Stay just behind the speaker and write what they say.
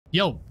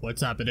Yo,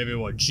 what's happening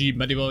everyone?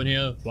 Mrya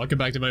here. Welcome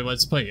back to my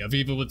Let's Play of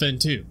Evil Within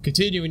 2.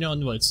 Continuing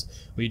onwards,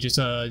 we just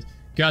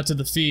got to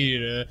the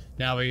theater.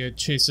 Now we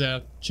chase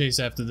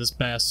after this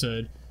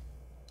bastard.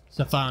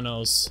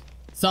 Stefanos.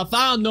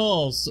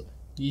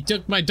 He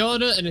took my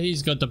daughter and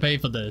he's got to pay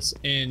for this.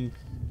 And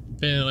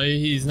apparently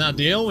he's not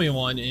the only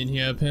one in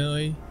here,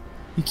 apparently.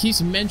 He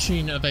keeps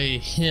mentioning of a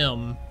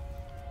him.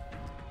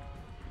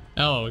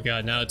 Oh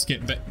god, now it's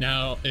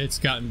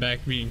gotten back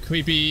being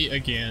creepy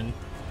again.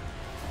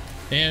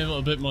 And a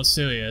little bit more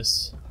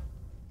serious.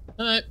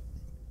 Alright.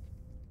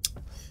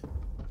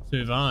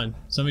 Move on.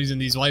 Some reason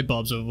these light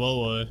bulbs are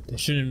lower. They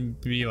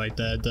shouldn't be like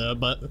that though,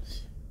 but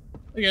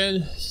again,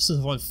 this is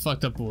one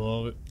fucked up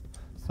world.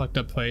 Fucked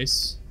up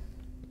place.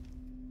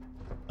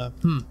 Alright,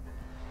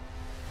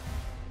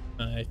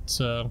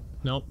 so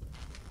nope.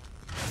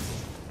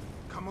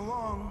 Come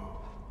along.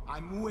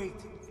 I'm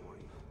waiting for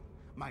you.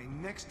 My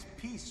next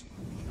piece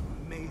will be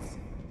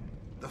amazing.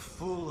 The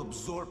full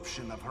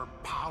absorption of her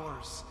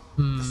powers.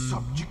 The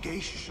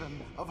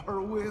subjugation of her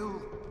will.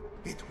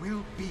 It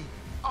will be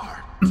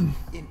art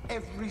in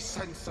every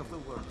sense of the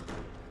word.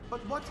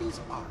 But what is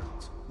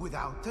art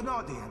without an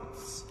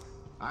audience?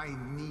 I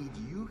need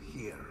you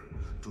here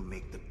to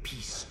make the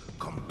piece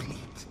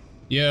complete.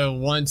 Yeah,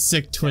 one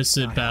sick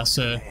twisted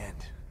bastard.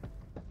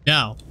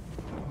 Now,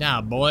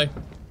 boy.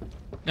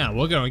 Now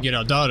we're gonna get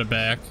our daughter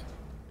back.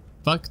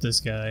 Fuck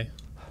this guy.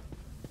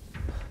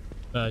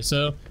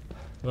 So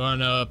we're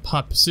on a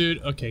pop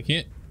pursuit. Okay,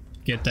 can't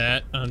get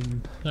that.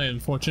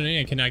 Unfortunately,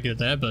 I cannot get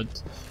that,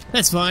 but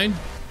that's fine.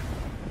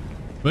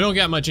 We don't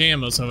got much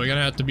ammo, so we're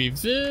gonna have to be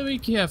very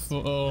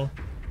careful,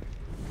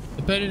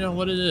 depending on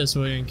what it is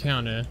we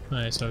encounter.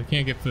 Alright, so we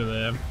can't get through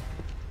there.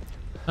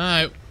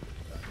 Alright.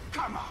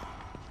 Come on,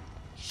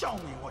 show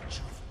me what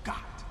you've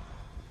got.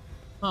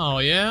 Oh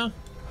yeah?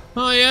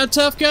 Oh yeah,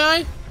 tough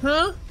guy?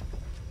 Huh?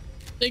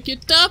 Think you're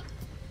tough?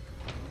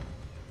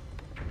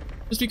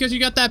 Just because you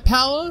got that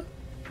power?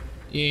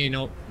 Yeah,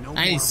 no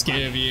I ain't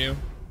scared of you.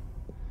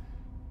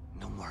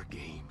 No more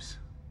games.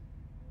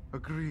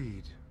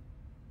 Agreed.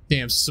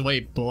 Damn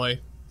sweet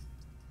boy.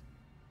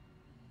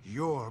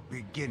 You're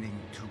beginning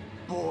to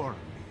bore me.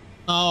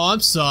 Oh, I'm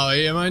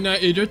sorry. Am I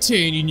not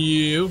entertaining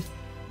you?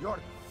 Your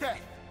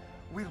death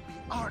will be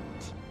art.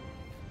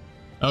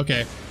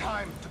 Okay.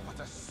 Time to put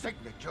a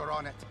signature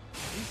on it.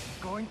 It's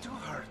going to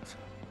hurt.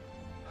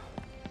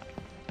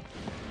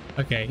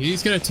 Okay,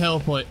 he's gonna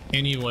teleport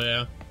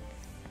anywhere.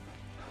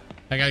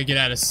 I gotta get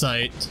out of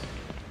sight.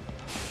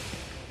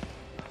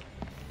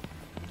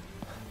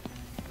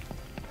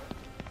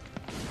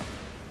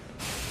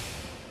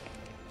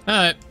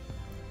 Alright.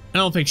 I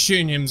don't think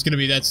shooting him is gonna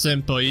be that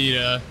simple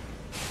either.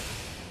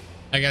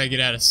 I gotta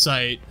get out of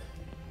sight.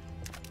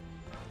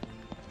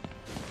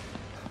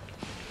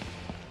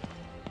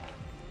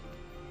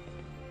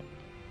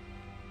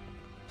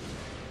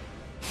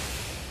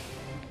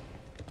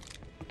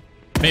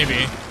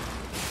 Maybe.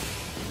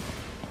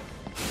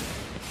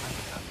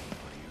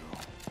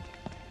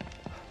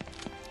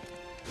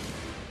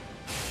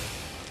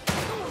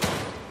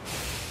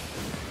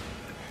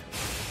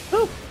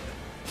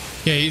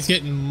 Okay, he's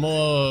getting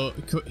a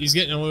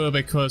little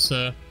bit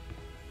closer.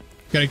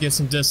 Gotta get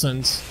some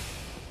distance.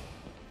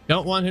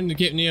 Don't want him to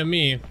get near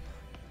me.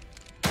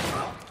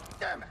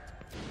 Damn it.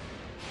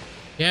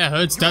 Yeah, it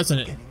hurts, doesn't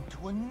it? Beginning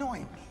to annoy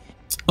me.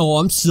 Oh,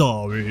 I'm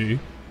sorry.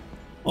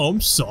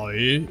 I'm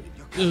sorry. You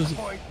can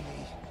avoid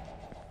me.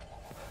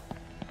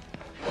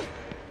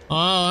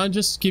 Oh, I'm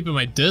just keeping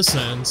my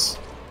distance.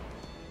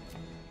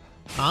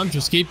 I'm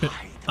just keeping.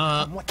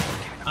 From what you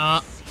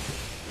cannot see.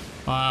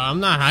 I'm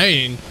not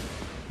hiding.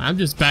 I'm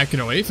just backing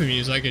away from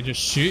you so I can just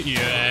shoot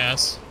your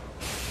ass.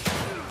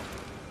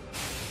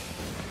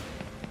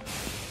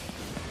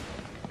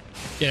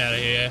 Get out of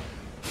here.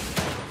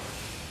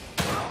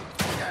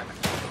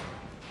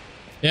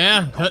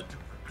 Yeah?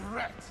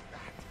 Regret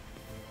that.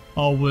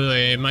 Oh,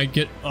 really?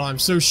 Oh, I'm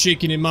so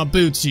shaking in my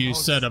boots, you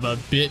son of a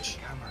bitch.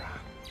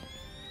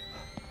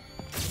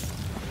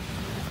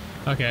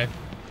 Okay.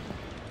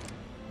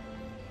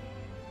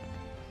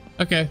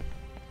 Okay.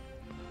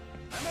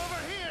 I'm over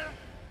here,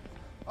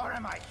 or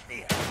am I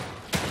here?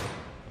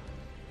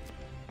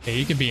 Hey,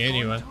 you can be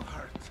anywhere. Going to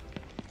hurt.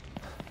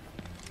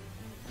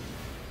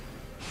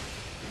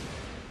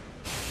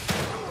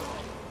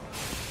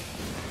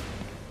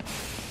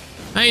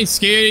 I ain't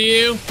scared of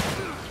you.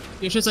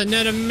 You're just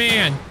another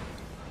man.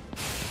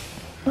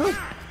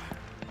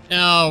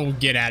 Oh,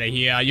 get out of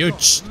here. You're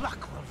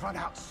Luck will run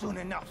out soon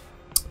enough.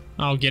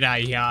 Oh, get out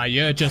of here.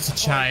 You're just a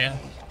child.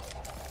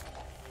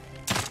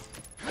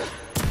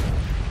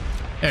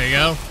 There you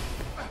go.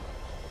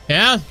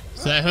 Yeah?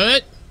 Does that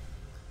hurt?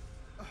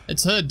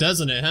 It's hurt,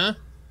 doesn't it, huh?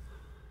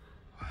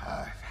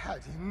 I've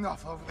had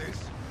enough of this.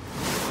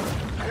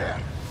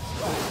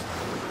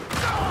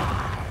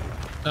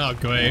 Oh,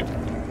 great.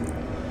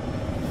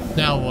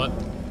 Now what?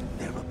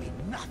 There will be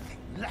nothing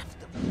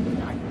left of me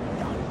when I'm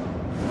done.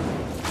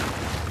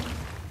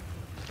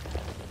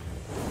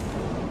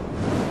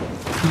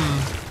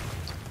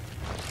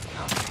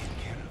 I'll take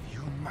care of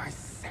you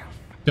myself.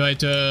 Do I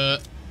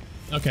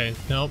Okay,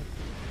 nope.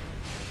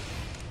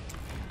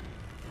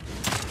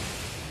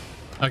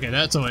 Okay,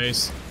 that's a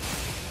waste.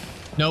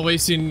 No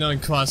wasting on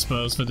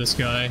crossbows for this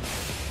guy.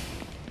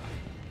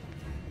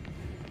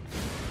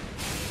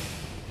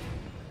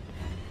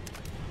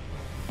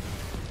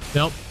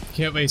 Nope,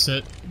 can't waste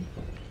it.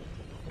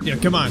 Yeah,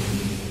 come on.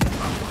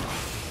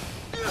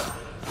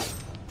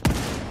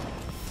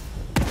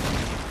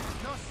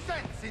 No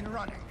sense in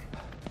running.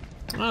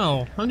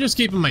 Oh, I'm just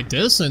keeping my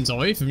distance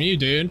away from you,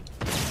 dude.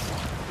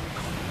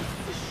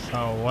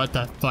 Oh, what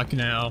the fuck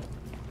now?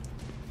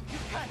 You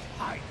can't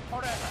hide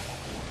forever.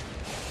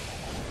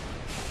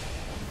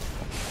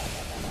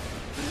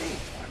 Bleed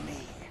for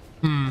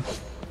me.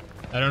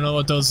 I don't know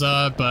what those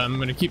are, but I'm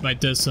gonna keep my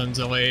distance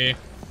away.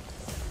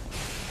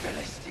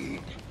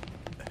 Philistine.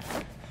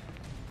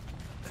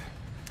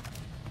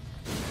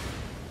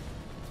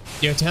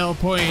 You're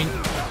teleporting.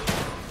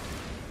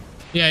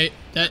 Yeah,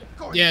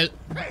 yeah,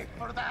 Pay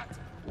for that.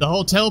 the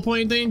whole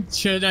teleporting thing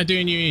should not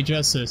doing you any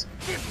justice.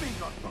 Give me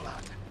your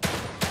blood.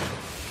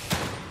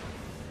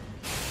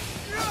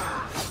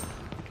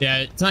 Yeah,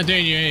 it's not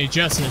doing you any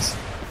justice.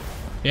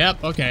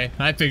 Yep, okay,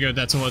 I figured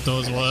that's what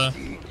those were.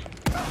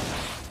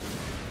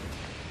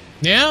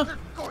 Yeah? You're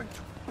going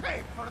to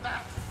pay for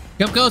that.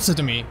 Come closer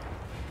to me.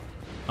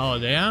 Oh,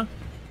 yeah?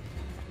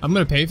 I'm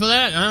gonna pay for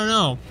that? I don't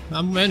know.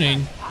 I'm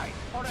winning. Hide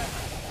forever.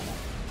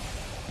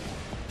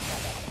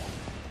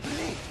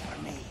 Bleed for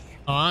me.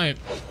 Alright,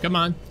 come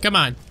on, come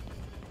on.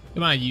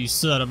 Come on, you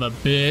son of a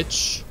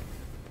bitch.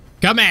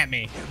 Come at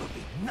me. There will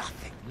be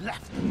nothing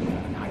left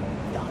when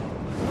I'm done.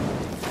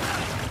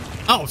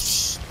 Oh,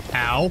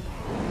 ow.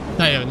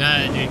 I have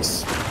not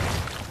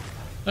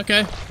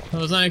Okay, I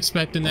was not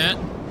expecting that.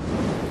 I'll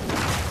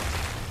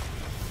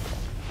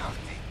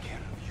take care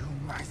of you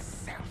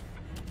myself.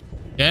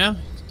 Yeah?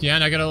 Yeah,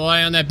 not gonna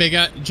rely on that big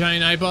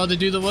giant eyeball to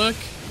do the work?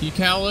 You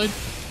coward.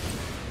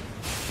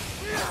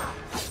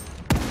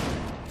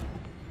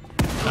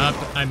 Up,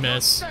 I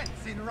miss. Sense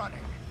in running.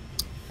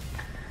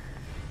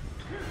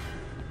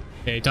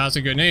 Okay,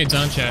 tossing grenades,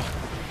 aren't ya?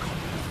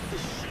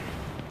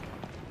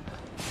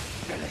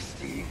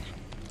 Philistine.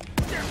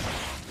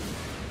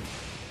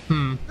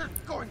 They're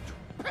going to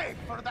pay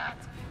for that.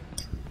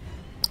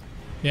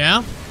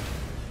 Yeah?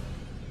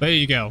 Where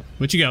you go?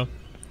 Where'd you go?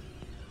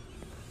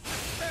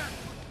 Prepare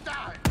to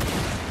die.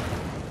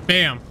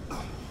 Bam.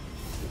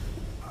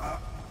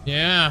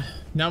 Yeah,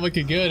 not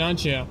looking good,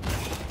 aren't you?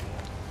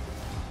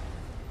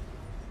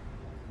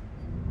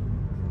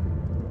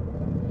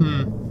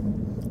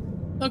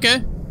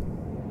 Okay.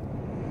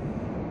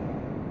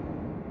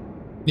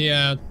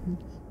 Yeah.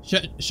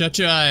 Shut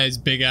your eyes,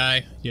 big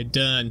eye. You're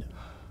done.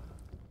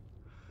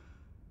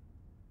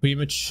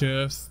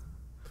 Premature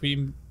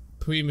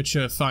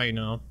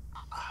final.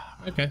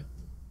 Okay.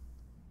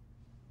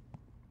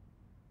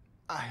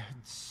 I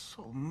had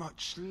so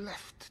much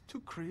left to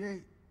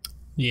create.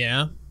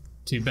 Yeah.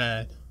 Too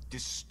bad.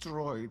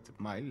 Destroyed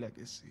my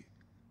legacy.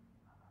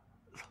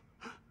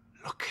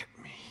 Look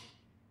at me.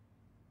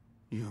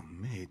 You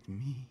made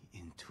me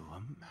into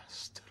a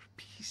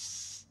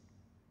masterpiece.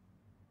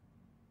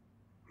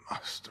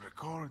 Must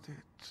record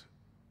it.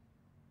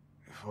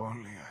 If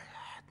only I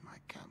had my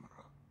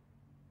camera.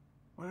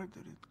 Where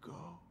did it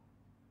go?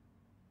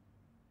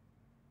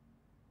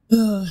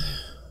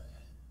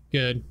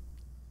 Good.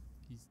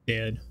 He's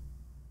dead.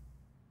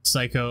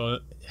 Psycho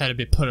had to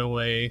be put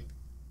away.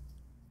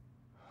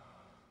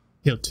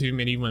 Killed too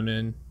many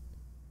women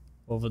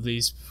over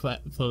these for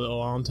a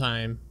long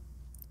time.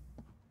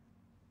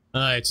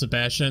 Alright,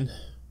 Sebastian.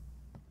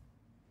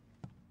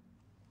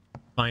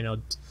 Final.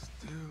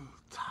 Still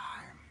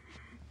time.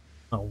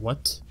 Oh,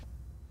 what?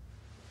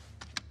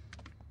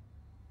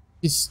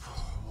 He's.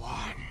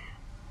 One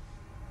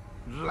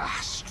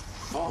last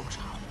photo.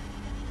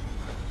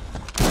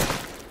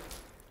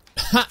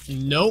 Ha!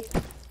 Nope.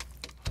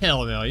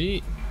 Hell no.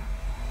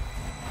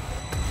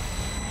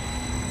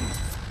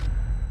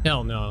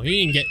 Hell no.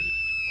 He didn't get.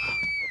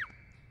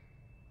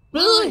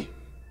 Really?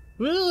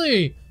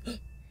 Really?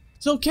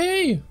 It's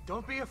okay.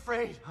 Don't be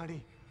afraid,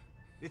 honey.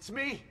 It's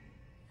me,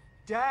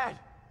 Dad.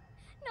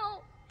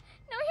 No,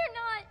 no, you're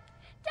not.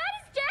 Dad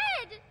is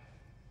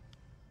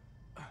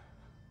dead.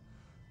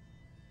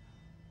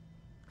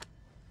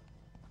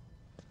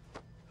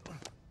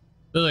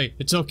 Lily,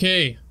 it's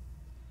okay.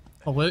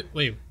 Oh, wait,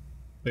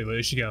 where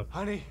did she go?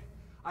 Honey,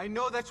 I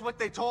know that's what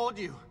they told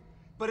you,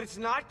 but it's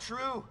not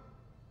true.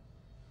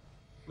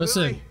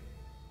 Listen. Lily,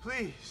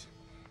 please.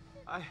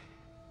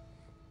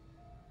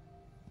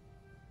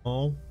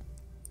 Oh.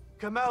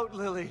 Come out,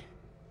 Lily.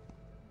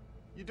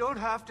 You don't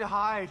have to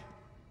hide.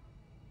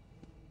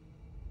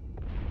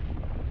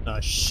 Oh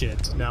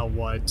shit, now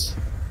what?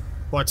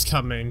 What's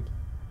coming?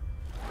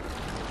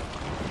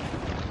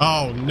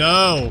 Oh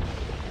no!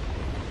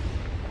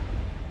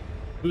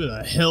 Who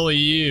the hell are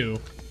you?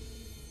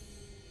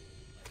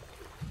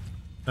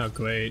 Oh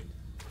great.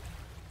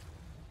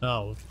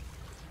 Oh.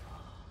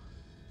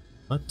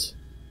 What?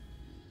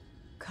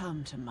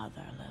 Come to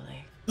Mother,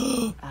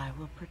 Lily. I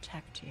will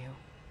protect you.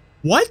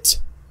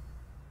 What?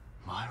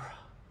 Mrya.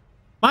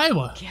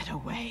 Myra! Get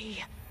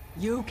away.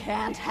 You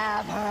can't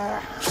have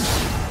her.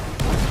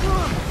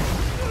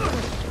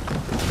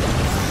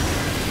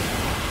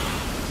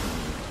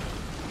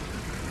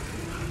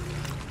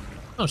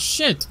 Oh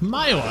shit,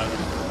 Mrya!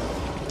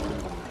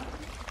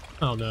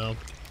 Oh no.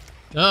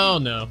 Oh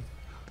no.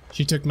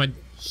 She took my...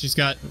 She's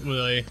got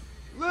Lily.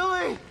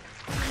 Lily!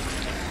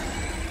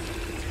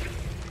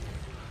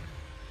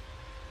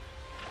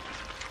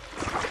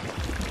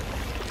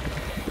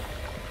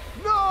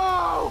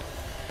 No!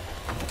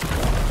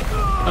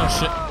 Oh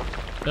shit.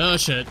 Oh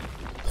shit.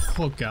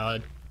 Oh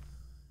god.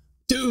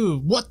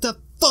 Dude, what the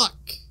fuck?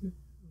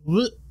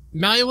 What?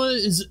 Mrya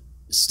is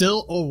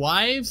still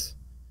alive?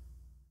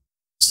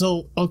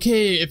 So,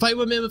 okay, if I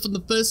remember from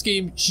the first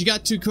game, she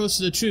got too close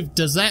to the truth.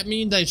 Does that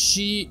mean that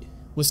she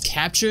was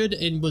captured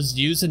and was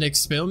used in an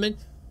experiment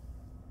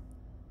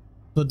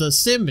for the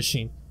sim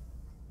machine?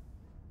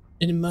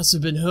 And it must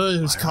have been her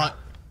who's caught.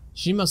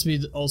 She must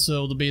be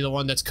also the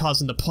one that's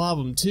causing the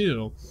problem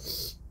too.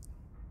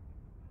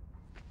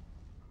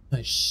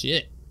 Oh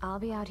shit. I'll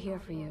be out here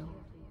for you,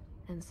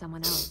 and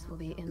someone else will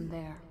be in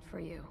there for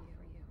you.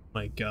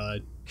 My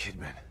god.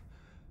 Kidman.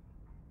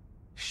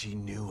 She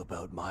knew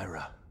about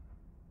Mrya.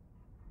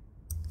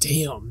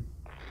 Damn.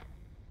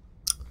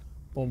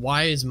 Well,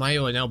 why is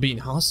Mrya now being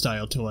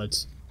hostile to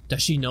us?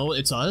 Does she know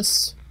it's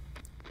us?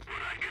 But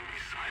I can be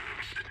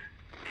silenced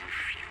if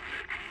you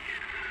let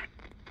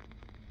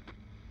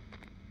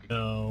me in.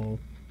 No.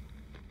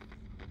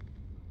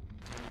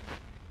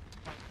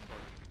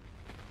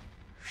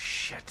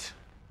 Shit.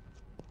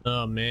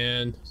 Oh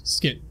man.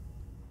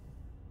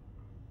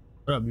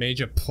 What a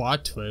major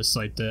plot twist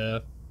like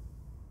that.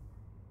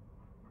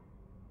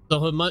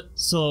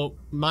 So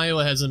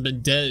Mrya hasn't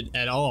been dead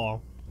at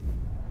all.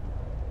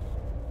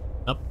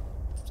 Up.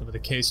 Some of the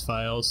case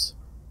files.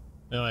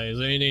 Alright, is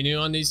there anything new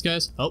on these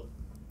guys? Oh.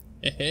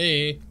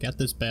 Hey, got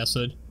this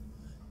bastard.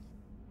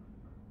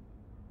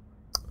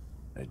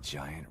 A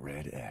giant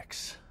red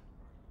X.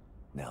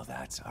 Now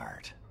that's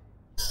art.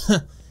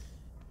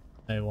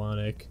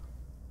 Ironic.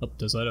 Oh,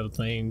 there's other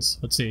things.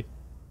 Let's see.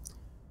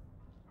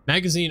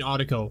 Magazine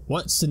article.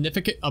 What's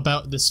significant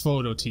about this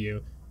photo to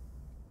you?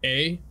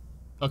 A.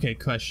 Okay,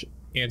 question.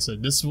 Answer.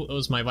 This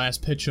was my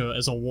last picture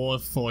as a war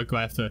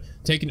photographer.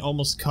 Taking it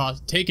almost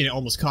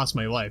cost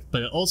my life,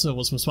 but it also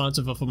was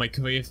responsible for my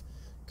creative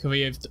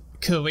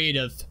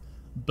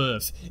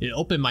birth. It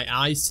opened my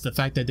eyes to the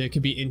fact that there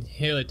could be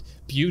inherent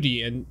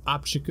beauty in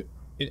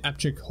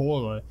abject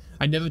horror.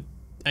 I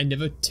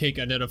never take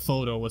another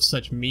photo with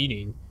such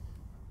meaning.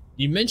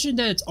 You mentioned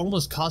that it's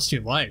almost cost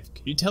your life.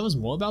 Can you tell us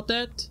more about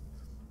that?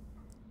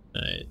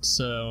 Alright,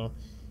 so...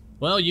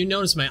 Well, you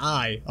noticed my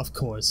eye, of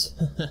course.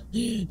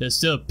 There's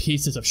still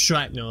pieces of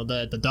shrapnel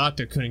that the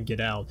doctor couldn't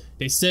get out.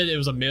 They said it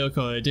was a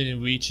miracle it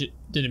didn't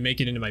make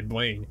it into my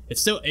brain. It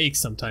still aches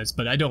sometimes,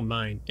 but I don't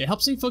mind. It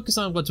helps me focus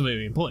on what's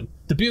really important.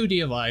 The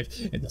beauty of life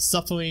and the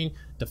suffering,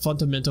 the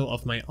fundamental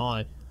of my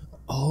eye.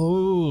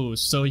 Oh,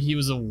 so he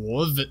was a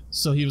war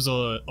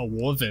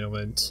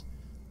villain.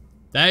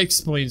 That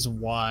explains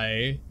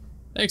why.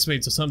 That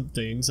explains some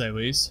things, at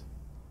least.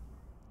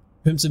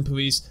 Crimson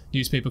Police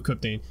newspaper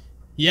clipping.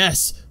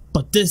 Yes,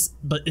 but is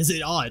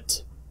it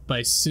art?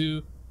 By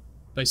Susan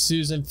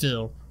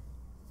Phil.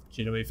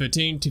 January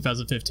 15,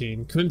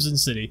 2015. Crimson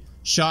City.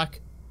 Shock,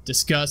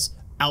 disgust,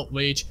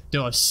 outrage.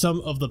 There are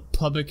some of the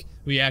public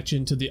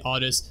reaction to the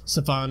artist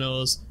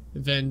Stefano's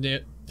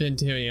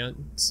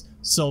Venturian's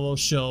solo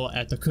show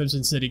at the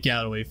Crimson City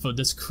Gallery. For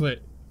this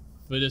quick,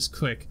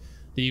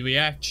 the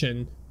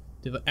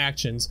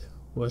actions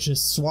were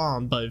just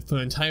swarmed, but for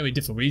an entirely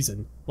different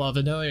reason. While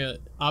Venturia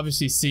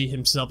obviously see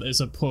himself as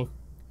a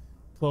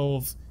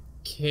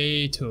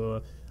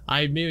provocateur,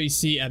 I merely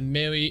see a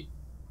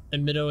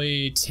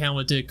admittedly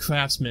talented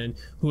craftsman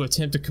who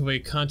attempt to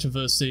create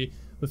controversy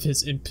with his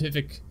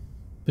specific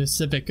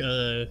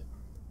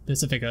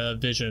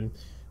vision.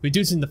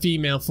 Reducing the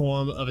female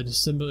form of an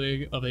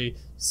assembly of a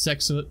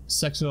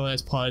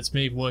sexualized parts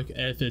may work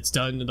if it's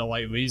done in the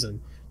right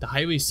reason. The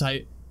highly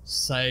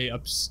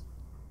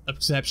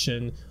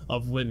perception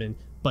of women,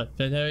 but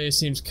Veneria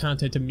seems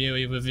content to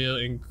merely reveal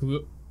in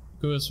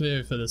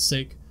grossly for the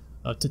sake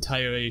of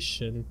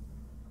titillation.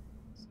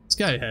 This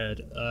guy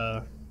had,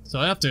 so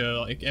after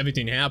like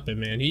everything happened,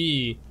 man,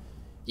 he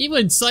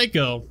went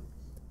psycho.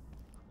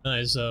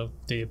 Alright, so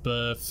date of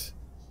birth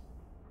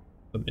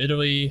from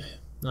Italy.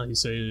 Not you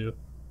say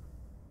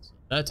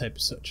that type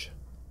of such.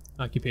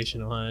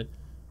 Occupational height.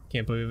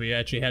 Can't believe we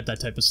actually had that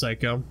type of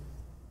psycho.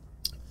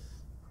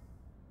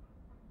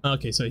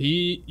 Okay, so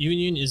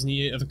union is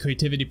needed of a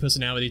creativity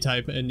personality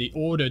type in the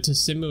order to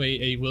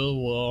simulate a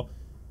real-world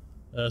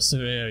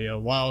scenario.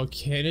 While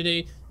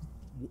candidate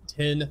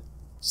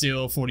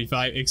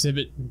 10045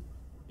 exhibit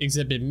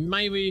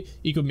mildly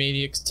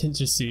egomaniac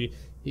tendency,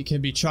 he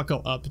can be chalked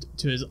up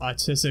to his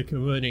autistic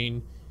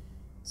learning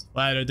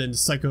rather than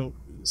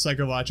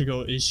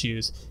psychological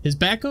issues. His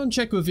background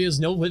check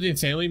reveals no living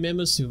family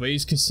members who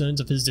raised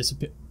concerns of his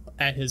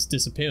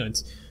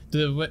disappearance.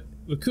 The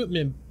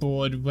recruitment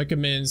board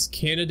recommends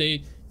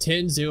candidate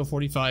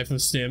 10045 for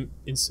STEM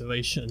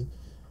installation.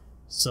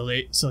 So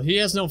he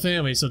has no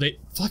family, so they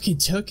fucking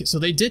took it. So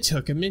they did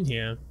took him in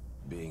here.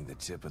 Being the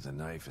tip of the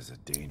knife is a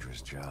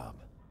dangerous job.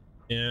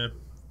 Yeah.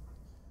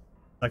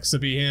 Likes to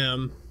be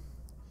him.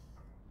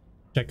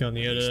 Check on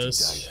the At least he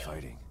others. died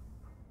fighting.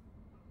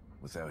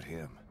 Without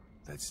him,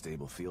 that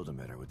stable field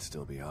emitter would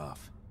still be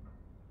off.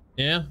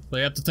 Yeah, we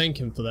have to thank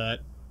him for that.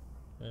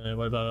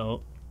 What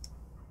about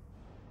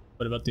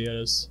the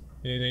others?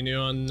 Anything new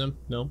on them?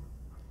 No.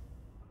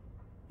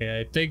 Yeah,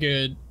 I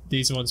figured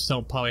these ones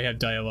don't probably have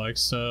dialogue,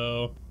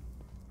 so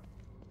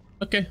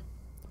okay.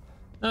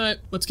 All right,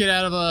 let's get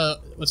out of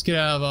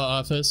our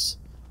office.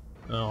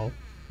 Oh,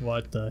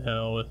 what the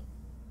hell?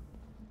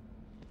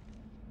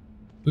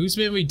 Who's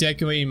been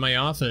redecorating my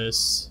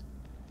office?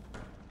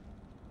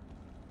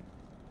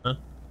 Huh?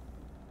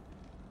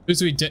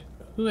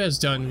 Who has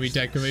done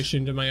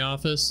redecoration to my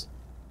office?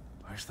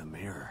 Where's the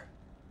mirror?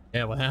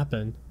 Yeah, what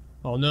happened?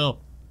 Oh no.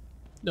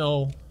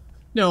 No.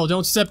 No,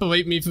 don't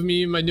separate me from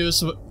me and my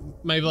newest,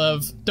 my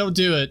love. Don't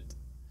do it.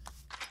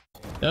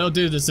 Don't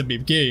do this to me,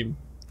 game.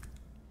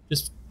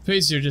 Just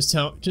please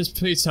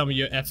please tell me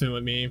you're effing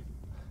with me.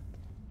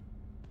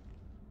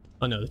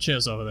 Oh no, the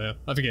chair's over there.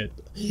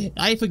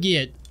 I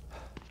forget.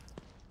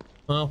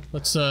 Well,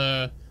 let's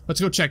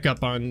go check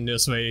up on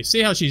this lady.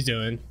 See how she's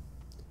doing.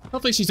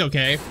 Hopefully she's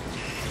okay.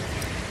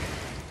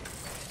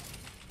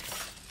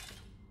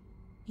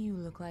 You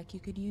look like you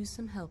could use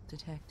some help,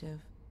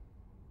 Detective.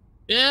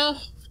 Yeah,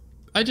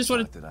 I just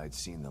wanted. Thought that I'd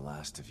seen the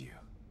last of you.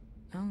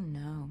 Oh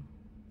no,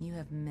 you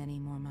have many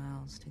more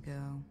miles to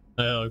go.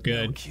 Oh,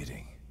 good. No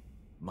kidding.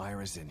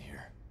 Myrya's in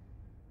here.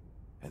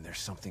 And there's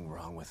something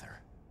wrong with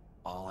her.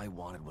 All I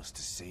wanted was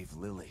to save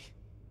Lily.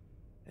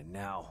 And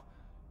now,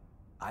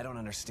 I don't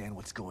understand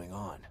what's going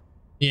on.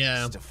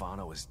 Yeah.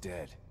 Stefano is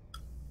dead.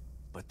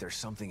 But there's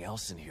something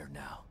else in here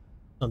now.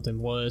 Something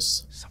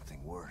worse.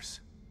 Something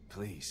worse.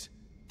 Please,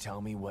 tell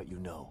me what you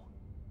know.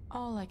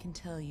 All I can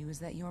tell you is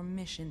that your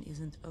mission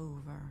isn't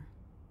over.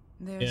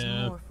 There's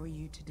more for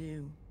you to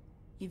do.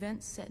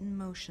 Events set in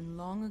motion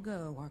long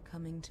ago are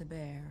coming to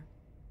bear.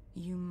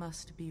 You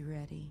must be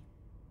ready.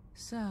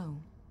 So,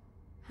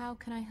 how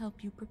can I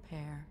help you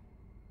prepare?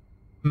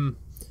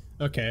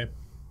 Okay.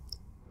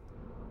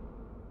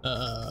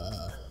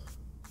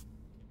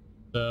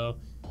 So,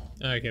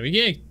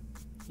 okay,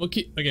 we'll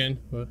keep, again,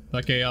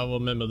 okay, I'll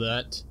remember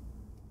that.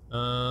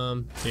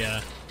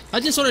 Yeah. I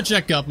just want to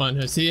check up on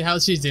her, see how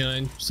she's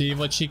doing, see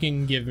what she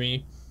can give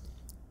me.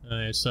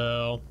 Alright,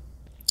 so...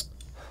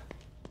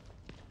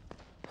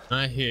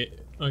 Not here.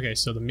 Okay,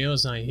 so the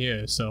meal's not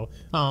here, so...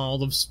 Oh,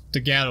 the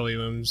gallery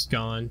room's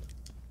gone.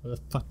 Where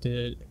the fuck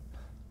did it...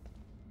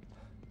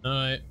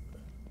 Alright.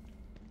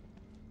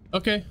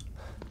 Okay.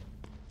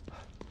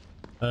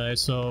 Alright,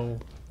 so...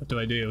 What do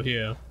I do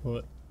here?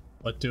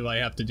 What do I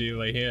have to do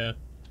right here?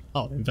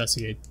 Oh,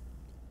 investigate.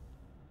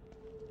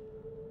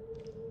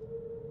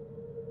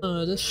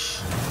 This...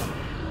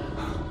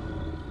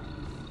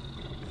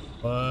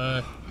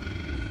 What?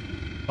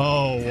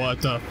 Oh,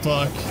 what the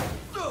fuck?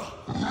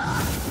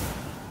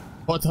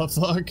 What the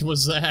fuck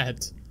was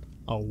that?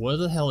 Oh, where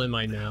the hell am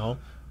I now?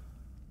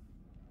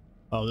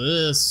 Oh,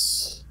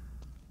 this...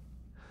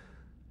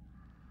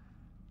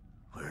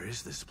 Where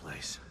is this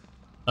place?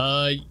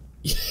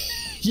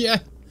 Yeah.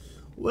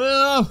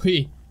 Where are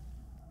we?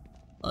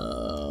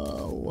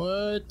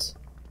 What?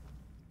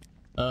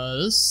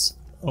 This...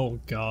 Oh,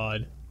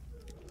 God.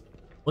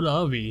 What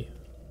are we?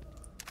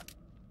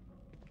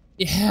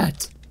 Yeah.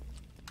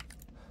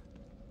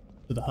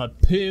 To the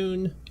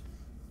harpoon.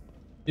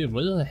 Dude,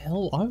 where the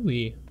hell are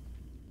we?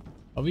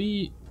 Are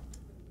we...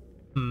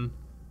 The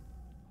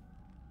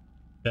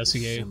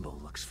Investigate. symbol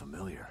looks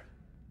familiar.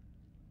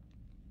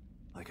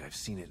 Like I've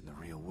seen it in the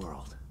real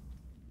world.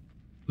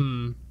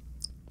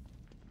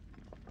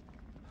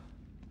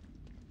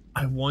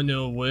 I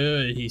wonder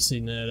where he's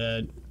seen that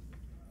at.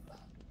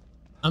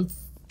 I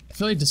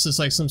feel like this is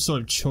like some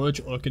sort of church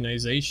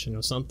organization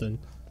or something.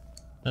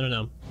 I don't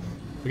know.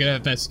 We gotta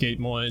investigate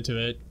more into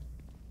it.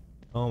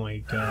 Oh my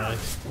god.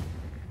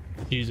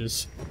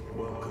 Jesus.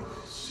 Welcome,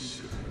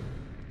 Caesar.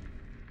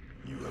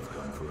 You have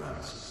come for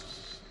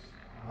answers.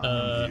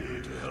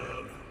 Here to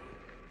help.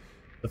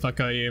 The fuck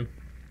are you?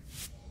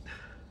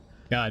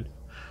 God.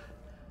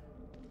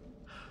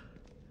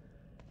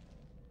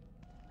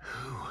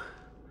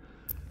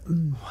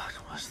 What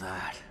was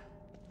that?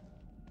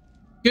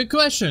 Good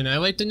question. I'd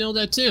like to know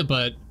that too,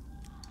 but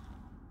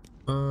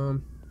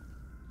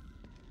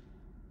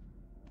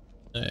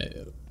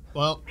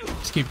well,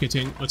 let's keep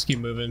continuing. Let's keep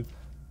moving.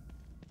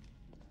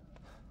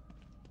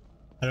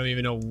 I don't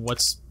even know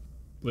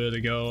where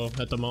to go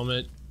at the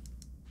moment.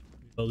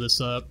 Build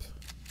this up.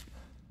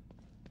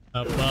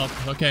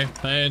 Up. Okay,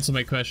 that answered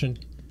my question.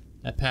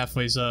 That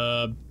pathway's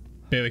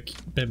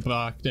been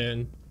blocked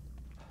in.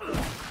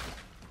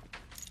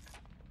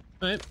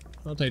 Alright,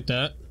 I'll take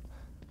that.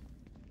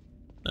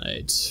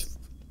 Alright.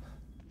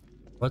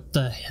 What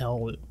the hell?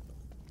 What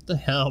the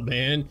hell,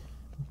 man?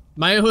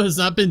 Maya has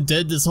not been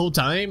dead this whole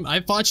time? I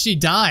thought she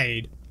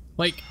died.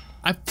 Like,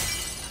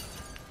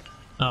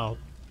 oh.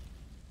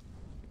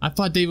 I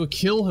thought they would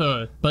kill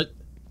her, but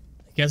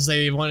guess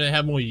they wanted to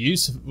have more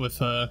use with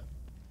her.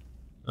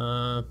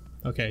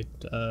 Okay,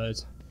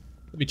 let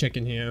me check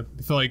in here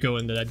before I go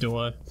into that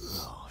door.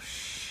 Oh,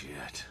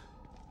 shit.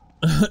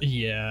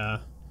 Yeah.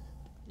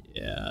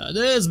 Yeah,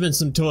 there's been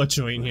some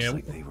torturing Looks here.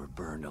 like they were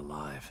burned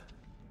alive.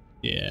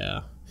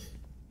 Yeah.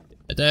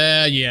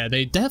 Yeah,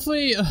 they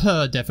definitely,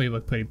 definitely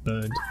look pretty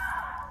burned.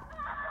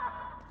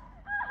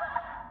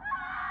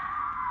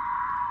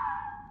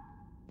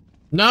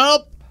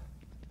 Nope!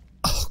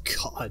 Oh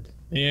god,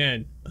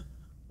 man.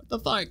 What the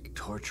fuck?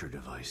 Torture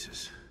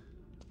devices.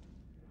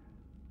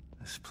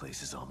 This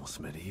place is almost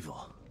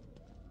medieval.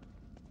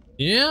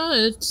 Yeah,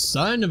 it's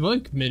starting to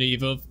look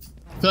medieval.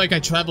 I feel like I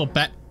traveled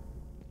back.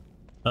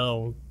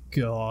 Oh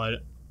god.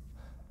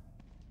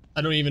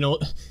 I don't even know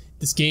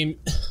this game.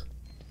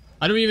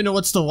 I don't even know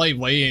what's the right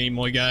way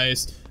anymore,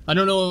 guys. I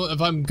don't know if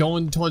I'm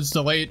going towards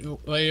the right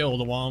way or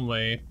the wrong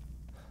way.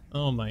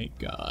 Oh my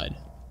god.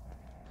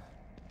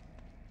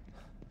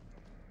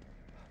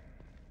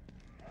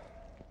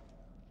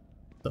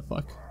 The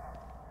fuck?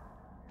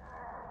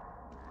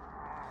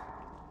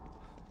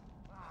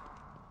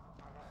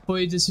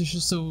 Boy, this is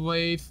just a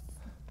way.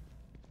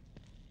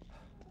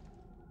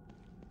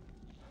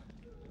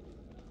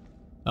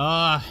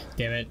 Ah,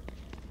 damn it.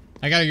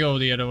 I gotta go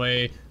the other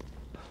way.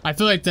 I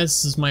feel like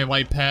this is my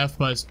right path,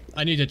 but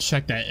I need to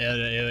check that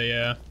other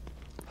area.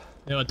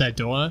 You know what, that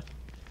door?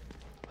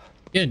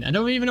 Again, I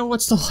don't even know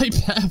what's the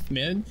right path,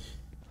 man.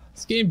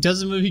 This game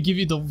doesn't really give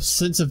you the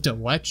sense of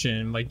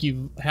direction. Like,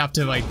 you have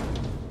to, like,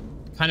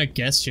 kind of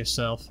guess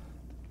yourself.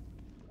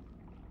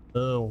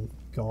 Oh,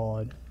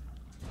 God.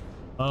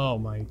 Oh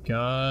my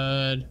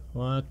god.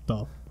 What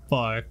the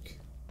fuck?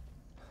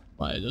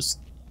 Why just...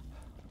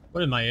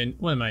 What am I in?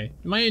 What am I?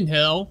 Am I in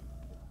hell?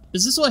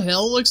 Is this what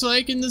hell looks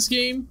like in this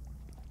game?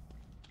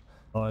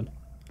 God.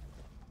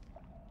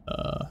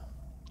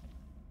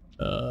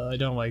 I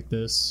don't like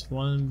this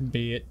one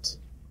bit.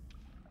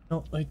 I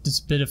don't like this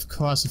bit of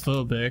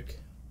claustrophobic.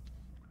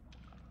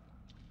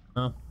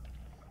 Huh.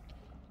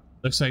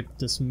 Looks like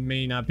this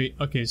may not be...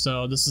 Okay,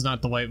 so this is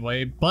not the right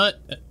way, but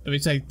at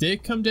least I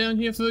did come down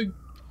here for a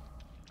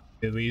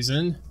good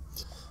reason.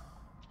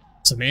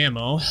 Some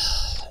ammo,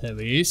 at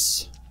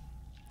least.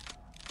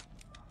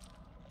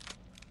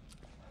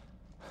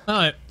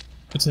 Alright,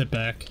 let's head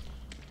back.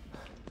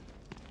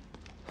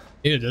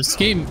 Dude, this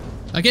game,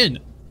 again,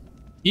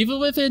 Evil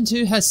Within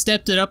 2 has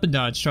stepped it up a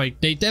notch. Like,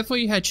 they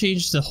definitely had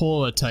changed the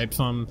horror type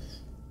from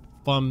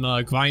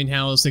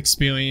grindhouse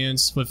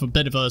experience with a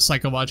bit of a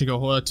psychological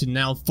horror to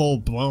now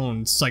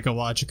full-blown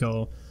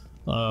psychological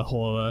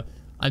horror.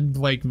 I'm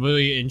like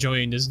really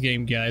enjoying this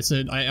game, guys,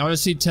 and I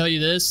honestly tell you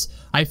this,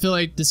 I feel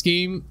like this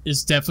game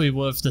is definitely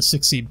worth the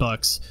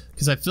 $60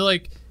 because I feel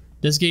like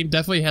this game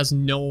definitely has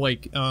no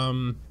like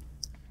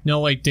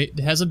it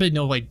hasn't been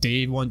no like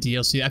day one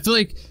DLC. I feel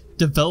like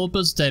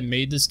developers that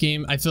made this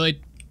game, I feel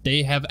like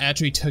they have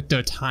actually took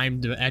their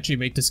time to actually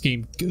make this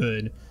game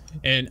good,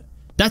 and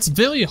that's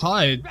very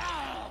hard.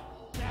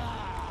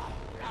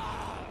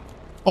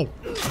 Oh.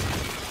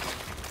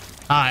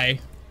 Hi.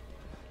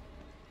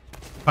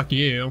 Fuck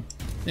you.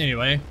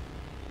 Anyway.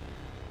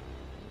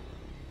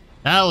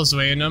 That was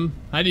random.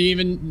 I didn't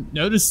even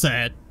notice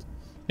that.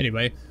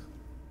 Anyway.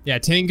 Yeah,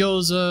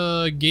 Tango's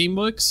game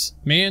looks,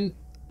 man,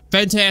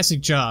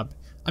 fantastic job.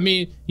 I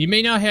mean, you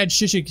may not have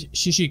Shishi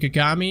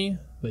Kagami,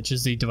 which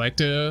is the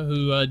director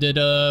who did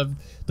the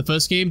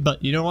first game,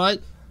 but you know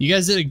what? You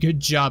guys did a good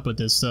job with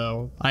this,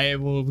 though. I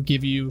will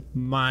give you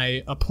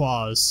my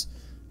applause.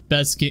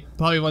 Best game,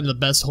 probably one of the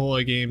best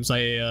horror games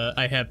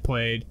I have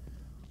played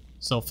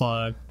so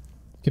far.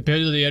 Compared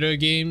to the other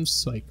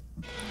games, like,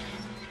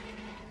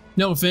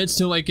 no offense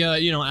to like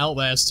you know,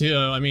 Outlast too.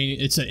 I mean,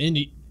 it's an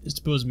indie.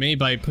 It was made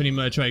by pretty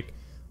much like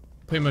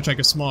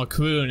a small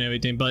crew and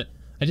everything, but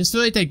I just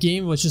feel like that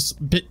game was just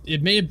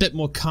it made a bit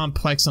more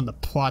complex on the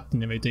plot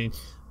and everything.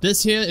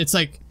 This here, it's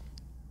like,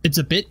 it's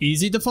a bit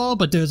easy to follow,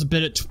 but there's a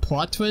bit of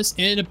plot twist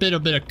and a bit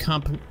of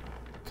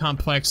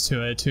complex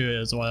to it too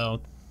as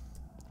well.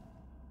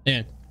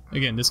 And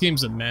again, this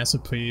game's a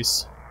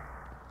masterpiece.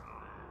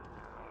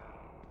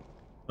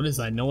 What is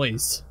that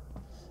noise?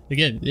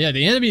 Again, yeah,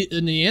 the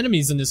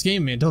enemies in this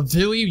game, man, they're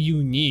very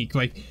unique.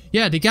 Like,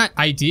 yeah, they got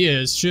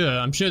ideas, sure.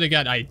 I'm sure they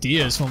got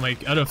ideas from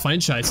like other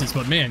franchises,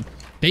 but man,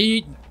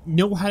 they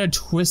know how to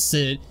twist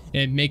it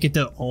and make it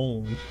their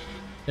own.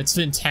 It's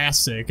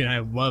fantastic, and I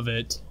love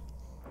it.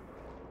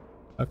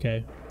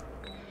 Okay.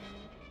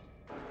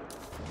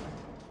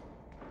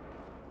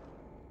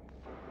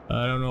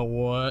 I don't know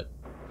what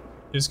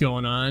is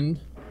going on.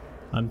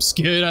 I'm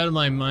scared out of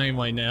my mind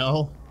right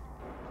now.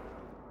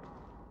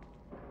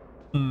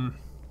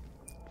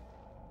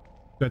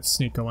 Let's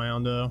sneak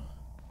around though.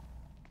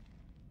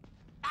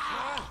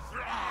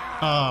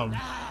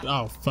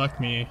 Oh, fuck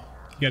me. You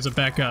guys are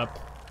back up.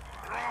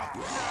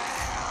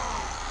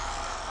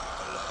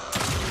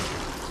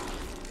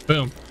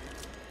 Boom.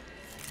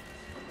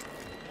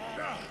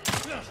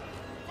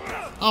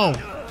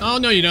 Oh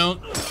no you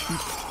don't.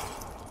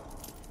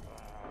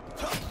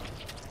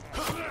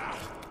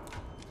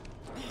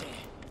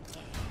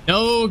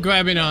 No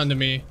grabbing onto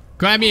me.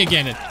 Grab me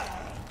again.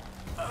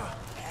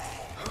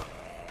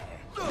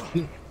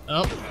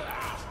 Oh.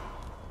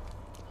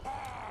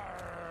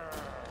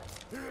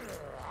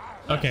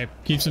 Okay,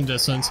 keep some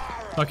distance.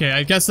 Okay,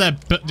 I guess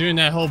that doing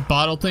that whole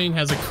bottle thing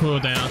has a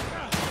cooldown.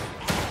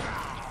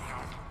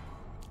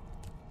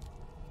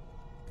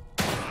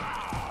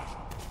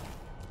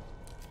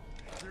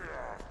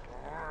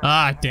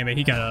 Ah, damn it,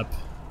 he got up.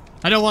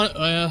 I don't want.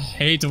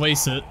 hate to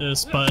waste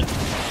this, but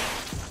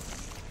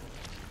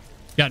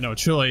got no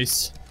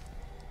choice.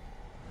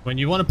 When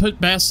you want to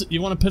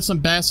put some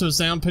bastards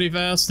down pretty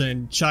fast,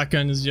 then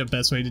shotgun is your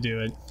best way to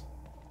do it.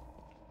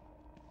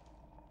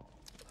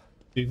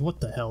 Dude, what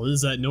the hell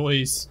is that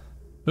noise?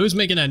 Who's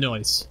making that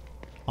noise?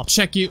 I'll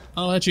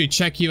actually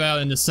check you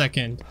out in a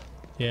second.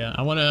 Yeah,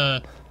 I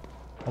wanna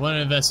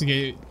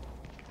investigate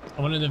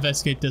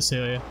this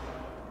area.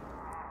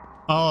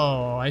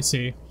 Oh, I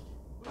see.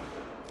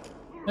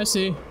 I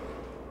see.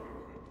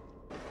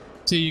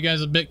 See, you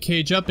guys a bit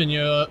cage up in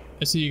your.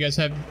 I see you guys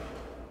have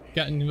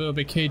gotten a little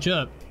bit cage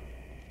up.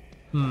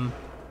 Hmm.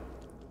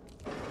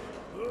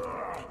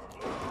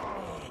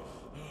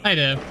 Hi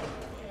there.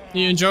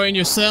 You enjoying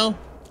your cell?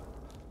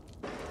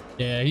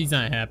 Yeah, he's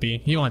not happy.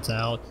 He wants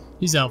out.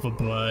 He's out for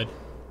blood.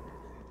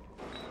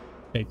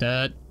 Take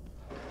that.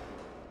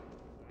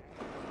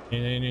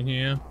 Anything in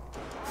here?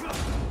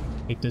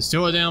 Take this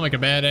door down like a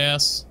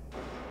badass.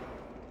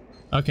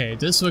 Okay,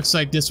 this looks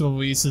like this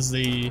releases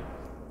the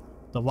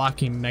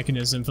locking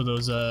mechanism for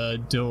those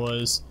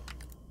doors,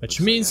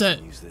 which means that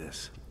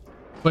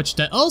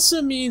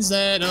also means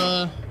that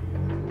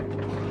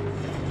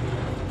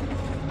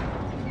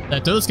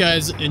that those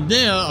guys in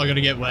there are gonna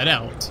get let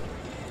out.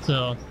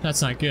 So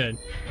that's not good.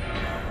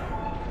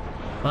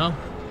 Well,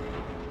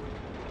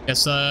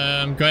 guess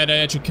I'm glad I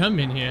had you come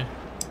in here.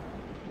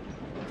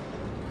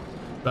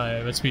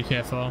 But let's be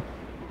careful.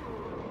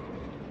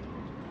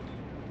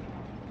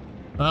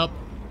 Well,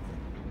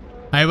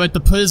 I let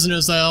the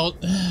prisoners out.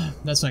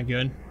 That's not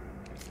good.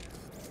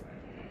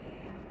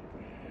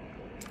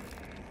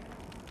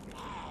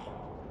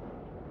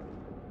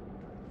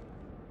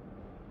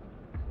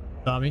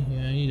 Saw me?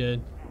 Yeah, he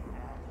did.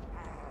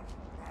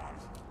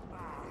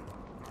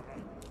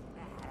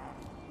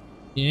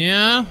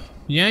 Yeah?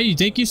 Yeah, you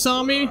think you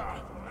saw me?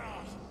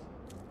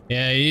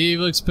 Yeah, he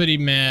looks pretty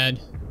mad.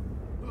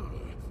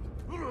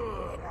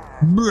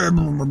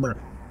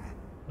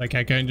 Like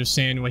I can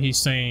understand what he's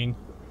saying.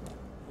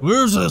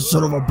 Where's that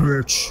son of a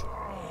bitch?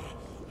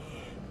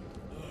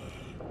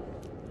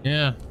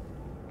 Yeah.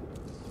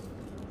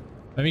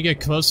 Let me get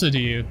closer to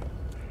you.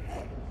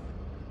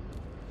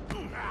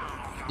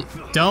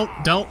 Don't,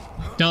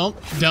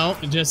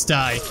 just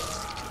die.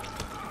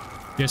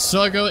 Your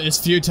struggle is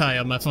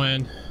futile, my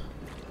friend.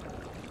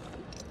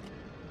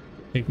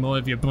 Take more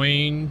of your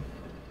brain.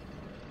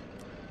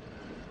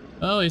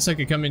 Oh, at least I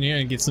could come in here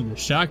and get some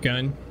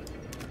shotgun.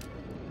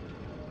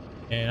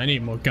 And I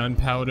need more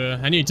gunpowder.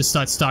 I need to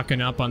start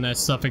stocking up on that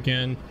stuff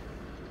again,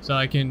 so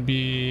I can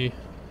be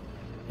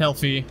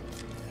healthy.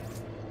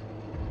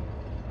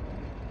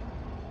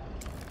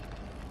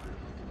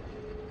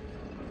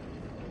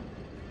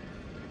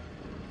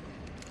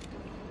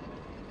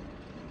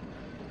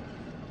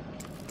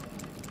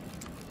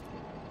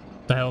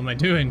 What the hell am I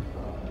doing?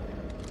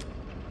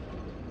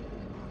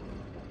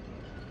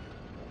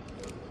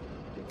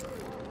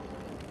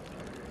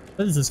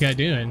 What is this guy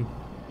doing?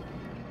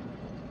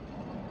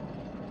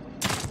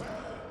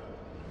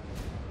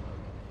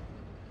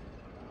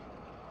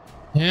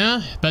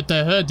 Yeah, bet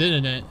that hurt,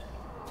 didn't it?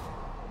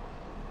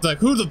 It's like,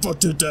 who the fuck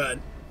did that?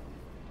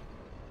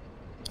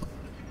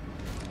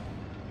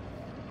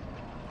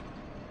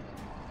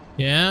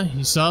 Yeah,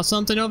 you saw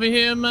something over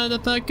here,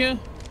 motherfucker?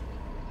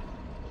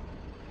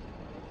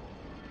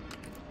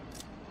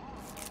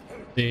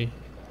 See.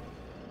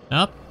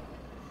 Up?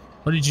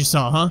 What did you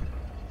saw, huh?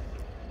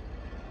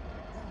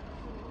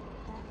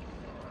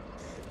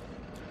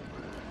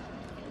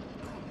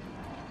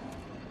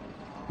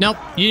 Nope,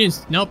 you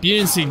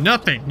didn't see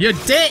nothing. You're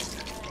dead.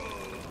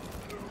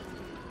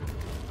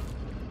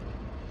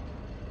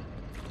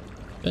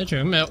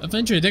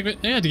 Eventually, they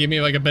have to give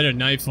me like a better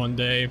knife one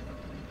day.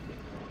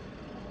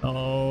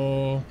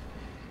 Oh.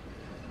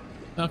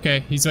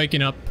 Okay, he's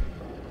waking up.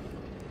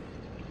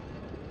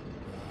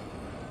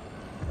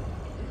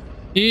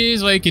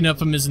 He's waking up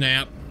from his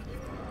nap.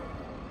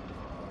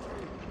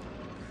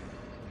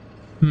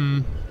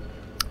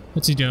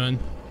 What's he doing?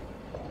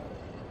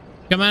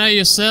 Come out of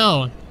your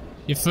cell.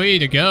 You're free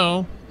to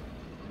go.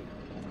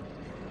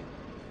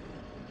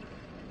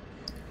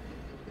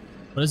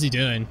 What is he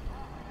doing?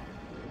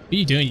 What are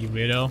you doing, you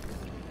weirdo?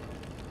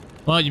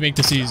 Well, you make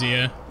this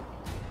easier.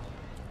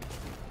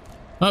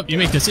 Well, you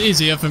make this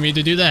easier for me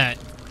to do that.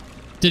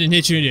 Didn't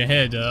hit you in your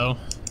head, though.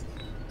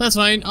 That's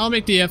fine. I'll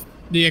make the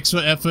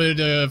extra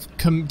effort of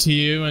come to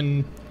you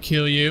and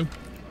kill you.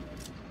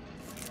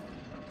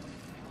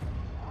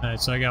 Alright,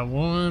 so I got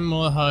one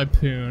more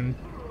harpoon.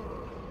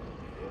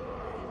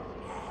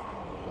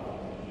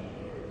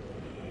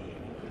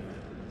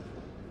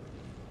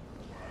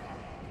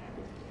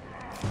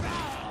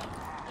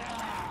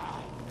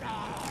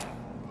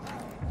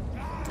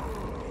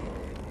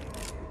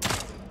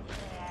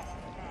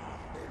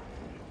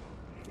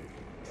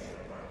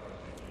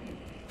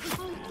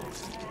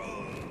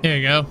 There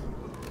you go.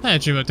 That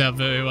actually worked out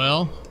very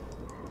well.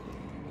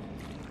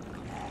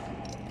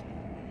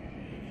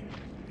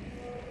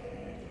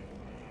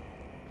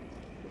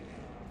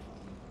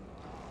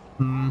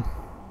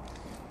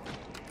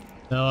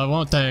 So I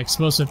want that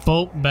explosive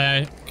bolt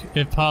back,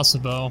 if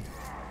possible.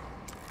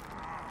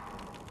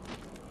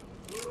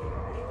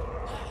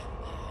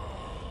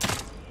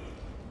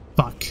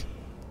 Fuck.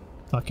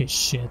 Fucking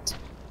shit.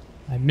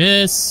 I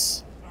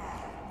miss.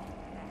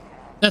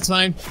 That's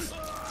fine.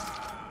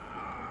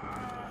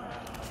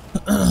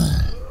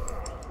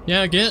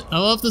 Yeah, I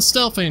love the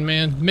stealthing,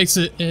 man.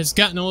 It's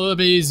gotten a little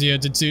bit easier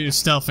to do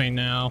stealthing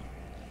now.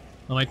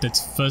 Unlike the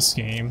first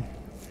game.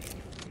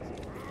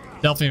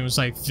 Stealthing was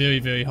like very,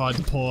 very hard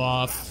to pull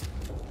off.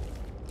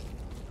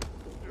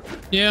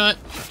 Yeah.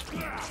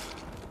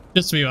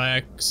 Just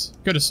relax.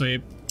 Go to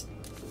sleep.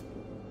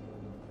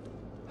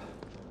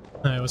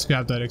 Alright, let's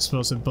grab that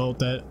explosive bolt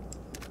that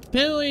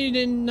apparently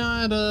did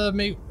not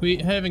we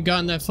haven't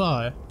gotten that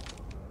far.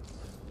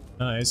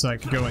 Alright, so I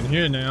can go in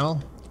here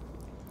now.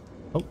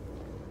 Oh.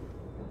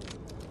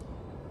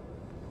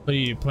 What are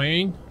you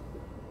playing?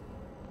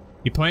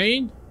 You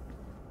playing?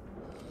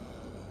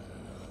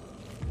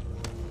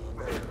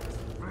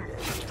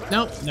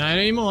 Nope, not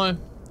anymore.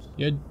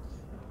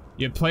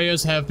 Your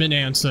prayers have been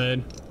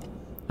answered.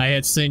 I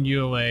had sent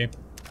you away.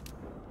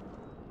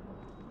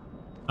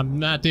 I'm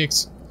not the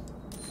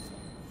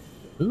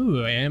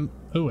Ooh,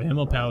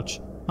 ammo pouch.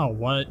 Oh,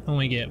 what?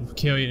 Only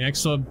carry an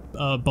extra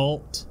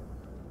bolt.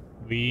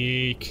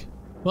 Weak.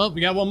 Well, we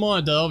got one more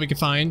though we can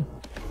find.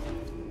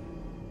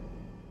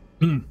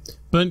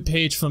 Burnt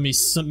page from me.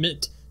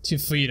 Submit to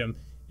freedom.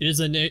 It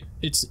is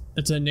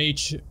a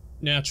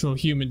natural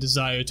human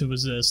desire to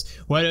resist,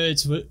 whether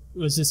it's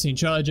resisting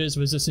charges,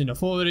 resisting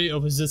authority, or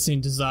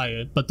resisting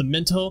desire, but the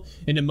mental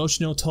and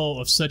emotional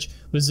toll of such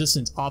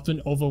resistance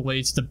often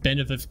overweighs the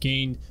benefit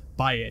gained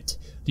by it.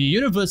 The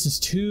universe is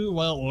too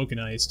well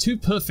organized, too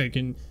perfect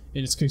in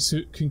its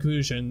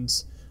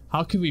conclusions.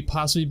 How could we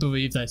possibly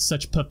believe that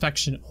such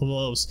perfection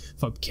arose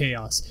from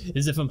chaos?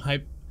 Is it from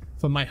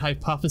my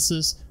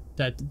hypothesis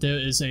that there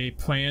is a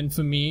plan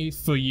for me,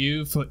 for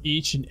you, for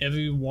each and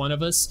every one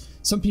of us?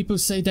 Some people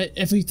say that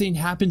everything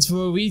happens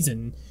for a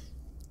reason.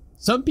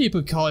 Some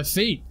people call it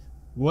fate.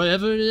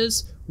 Whatever it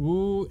is,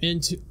 we'll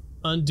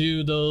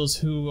undo those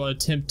who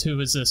attempt to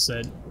resist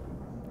it.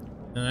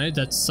 Alright,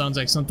 that sounds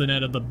like something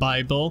out of the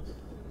Bible.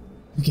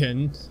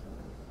 Again.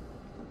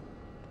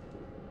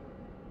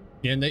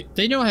 Yeah, and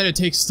they know how to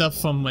take stuff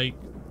from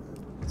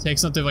take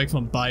something like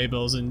from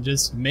Bibles and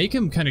just make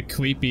them kind of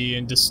creepy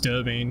and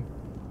disturbing.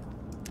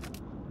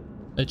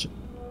 That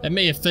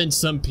may offend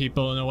some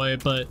people in a way,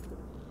 but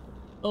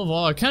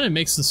overall, it kind of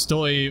makes the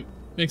story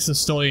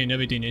and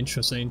everything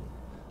interesting.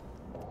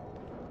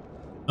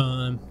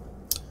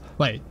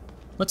 Wait,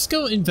 let's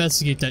go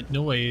investigate that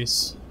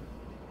noise.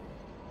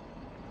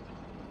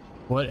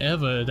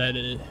 Whatever that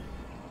is.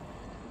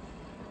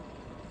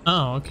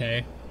 Oh,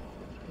 okay.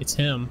 It's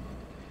him.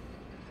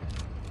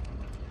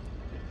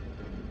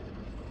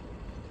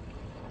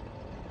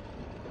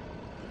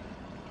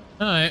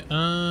 Alright,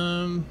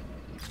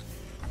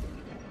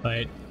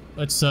 Right,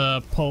 let's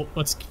pull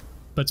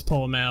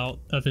him out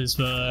of his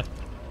Oh,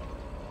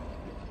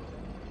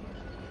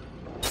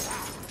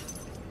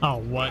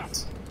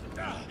 what?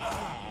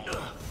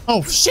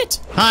 Oh shit!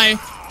 Hi!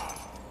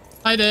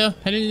 Hi there,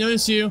 I didn't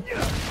notice you.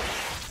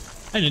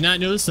 I did not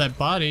notice that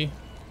body.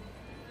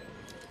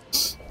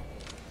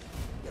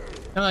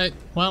 Alright,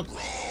 well.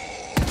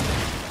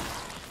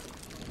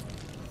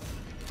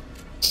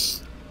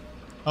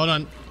 Hold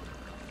on.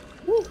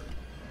 Woo.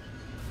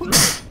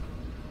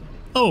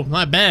 Oh,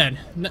 my bad.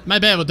 My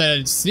bad with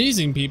that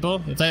sneezing,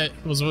 people. If that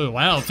was really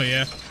loud for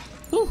you.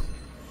 Whew.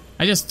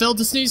 I just felt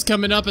the sneeze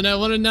coming up and I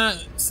wanted to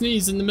not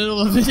sneeze in the middle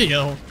of a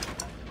video.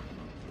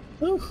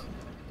 Whew.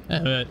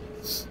 That hurt.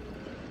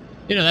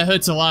 You know, that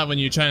hurts a lot when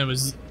you're trying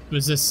to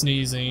resist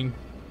sneezing.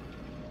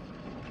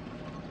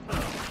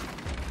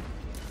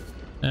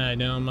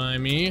 Don't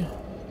mind me.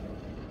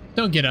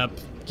 Don't get up.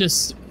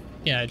 Just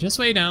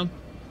lay down.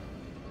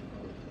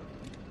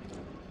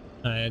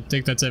 I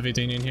think that's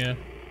everything in here.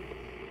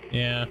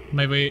 Yeah,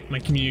 my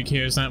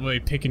communicator is not really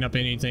picking up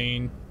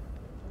anything.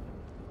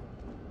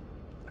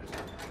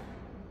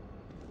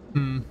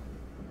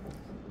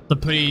 The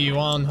pretty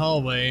long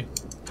hallway.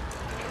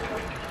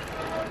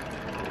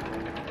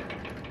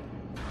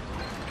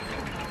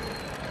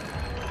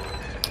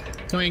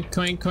 Clink,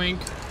 clink, clink.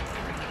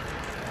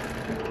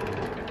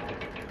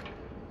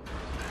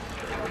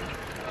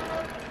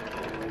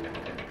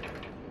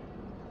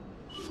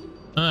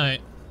 Alright.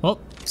 Well,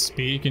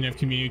 speaking of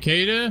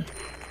communicator.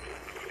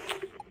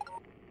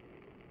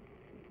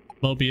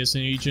 Mobius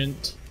an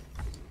agent.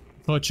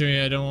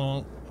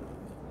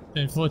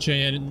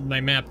 Unfortunately, my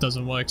map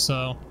doesn't work,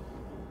 so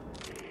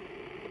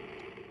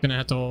gonna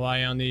have to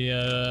rely on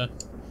the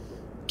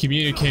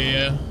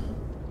communicator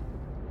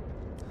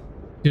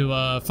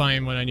to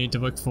find what I need to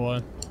look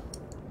for.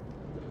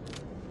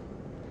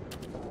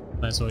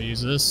 Might as well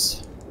use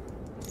this.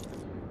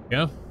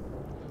 Go.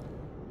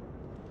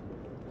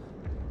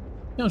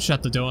 Don't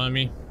shut the door on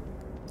me.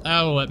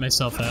 I'll let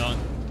myself out.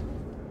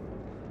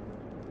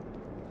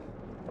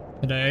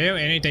 Hello,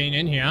 anything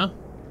in here?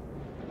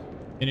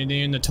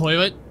 Anything in the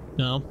toilet?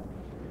 No.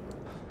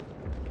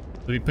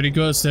 It'll be pretty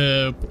gross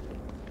to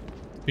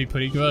be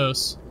pretty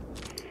gross.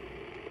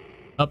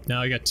 Up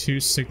now I got 2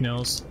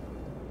 signals.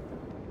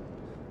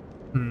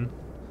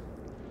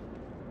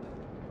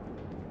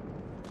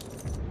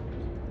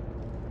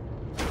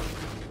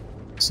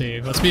 Let's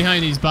see, what's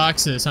behind these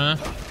boxes, huh?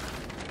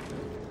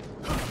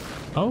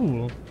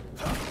 Oh.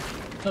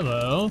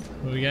 Hello.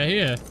 What do we got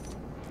here?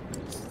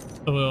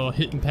 A little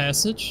hidden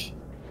passage.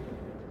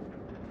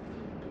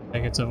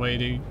 Like it's a way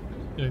to,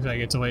 looks like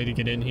it's a way to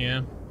get in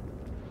here.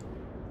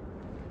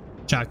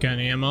 Shotgun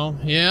ammo.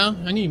 Yeah,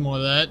 I need more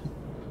of that.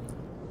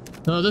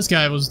 No, this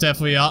guy was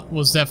definitely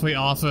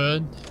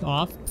offered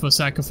off for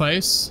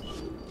sacrifice.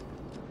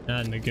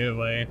 Not in a good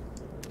way.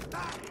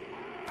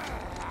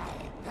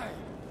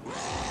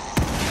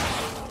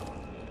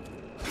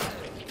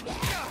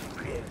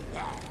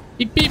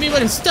 He beat me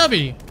with a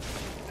stubby.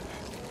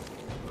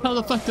 How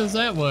the fuck does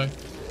that work?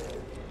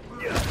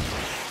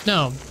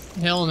 No,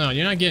 hell no,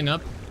 you're not getting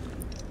up.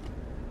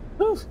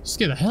 Whew,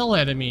 scared the hell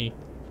out of me.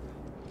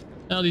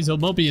 Now these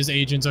Mobius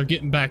agents are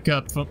getting back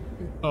up from,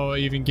 or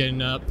even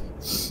getting up.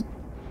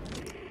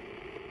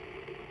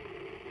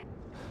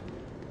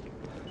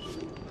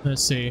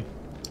 Let's see.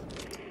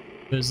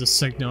 There's the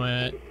signal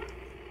at.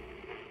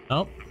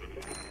 Oh.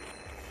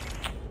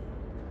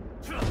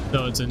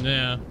 So it's in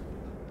there.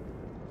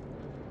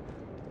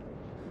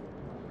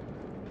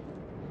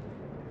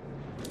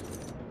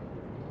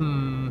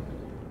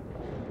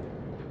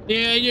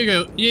 Yeah, you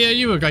go. Yeah,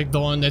 you look like the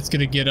one that's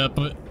gonna get up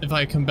if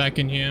I come back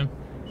in here.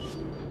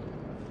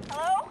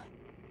 Hello?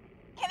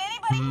 Can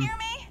anybody hear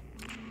me?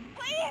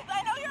 Please,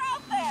 I know you're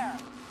out there.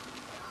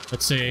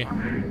 Let's see.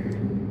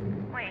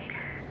 Wait.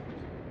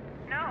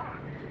 No.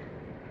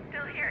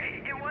 Still here.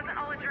 It wasn't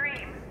all a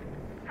dream.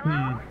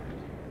 Hello?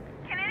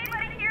 Can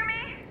anybody hear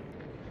me?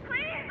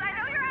 Please, I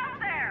know you're out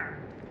there.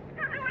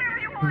 Just do whatever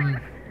you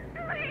want.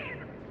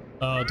 Please.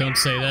 Oh, don't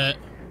say that.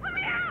 Let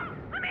me out!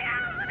 Let me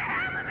out! Let me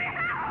out! Let me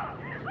out!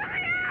 Let me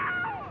out!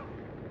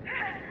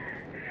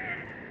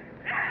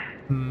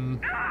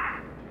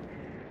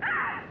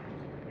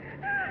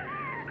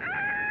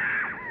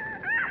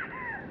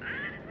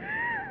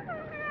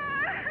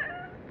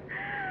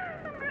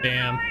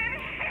 Damn.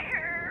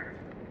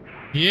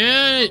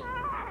 Yeah.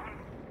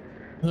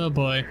 Oh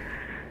boy.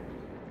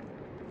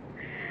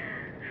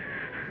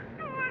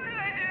 What did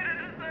I do to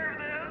deserve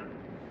this?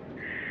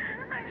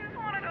 I just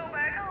want to go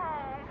back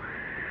home.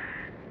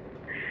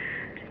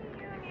 To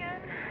Union.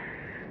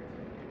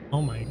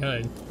 Oh my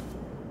god.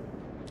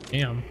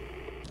 Damn.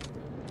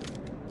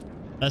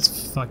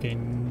 That's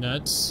fucking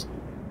nuts.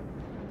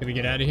 Can we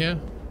get out of here?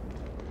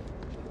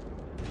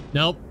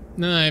 Nope.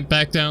 No,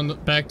 back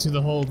to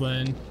the hole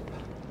then.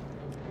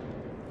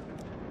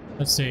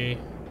 Let's see.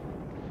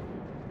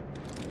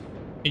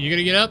 Hey, you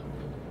gonna get up?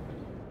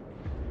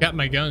 Got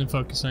my gun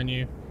focused on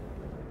you.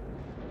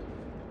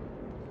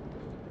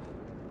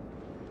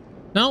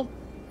 No.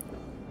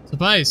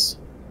 Suffice.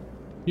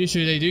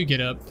 Usually they do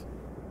get up.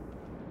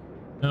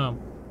 Oh,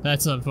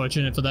 that's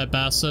unfortunate for that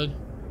bastard.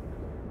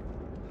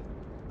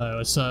 Alright,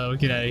 let's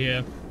get out of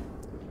here.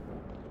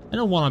 I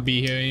don't want to be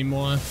here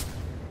anymore.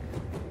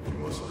 You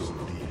must go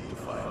deep to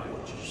find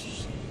what you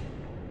seek.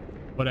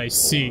 What I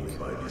seek. Only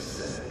by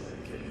descending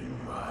can you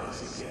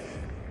rise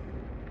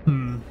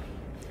again.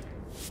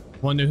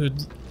 Wonder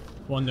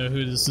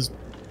who this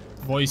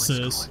voice is.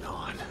 What's going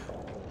on?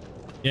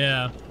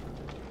 Yeah.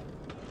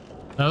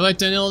 I'd like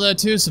to know that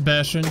too,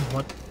 Sebastian.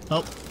 What?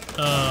 Oh.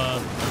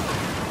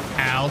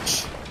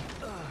 Ouch.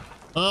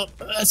 Oh,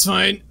 that's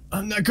fine.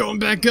 I'm not going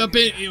back up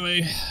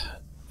anyway.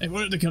 I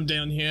wanted to come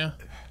down here.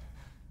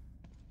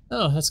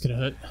 Oh, that's gonna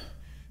hurt.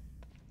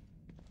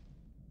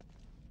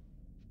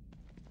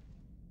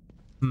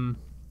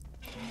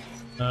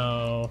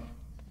 Oh.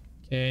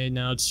 Okay,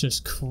 now it's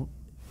just cool.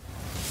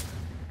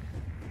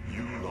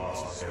 You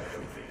lost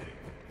everything.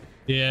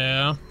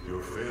 Yeah.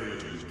 Your failure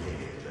to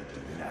gain led to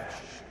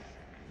inaction,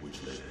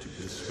 which led to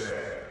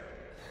despair.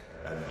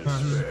 And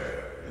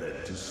despair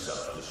led to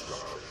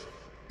self-destruction.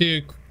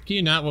 Dude, can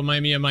you not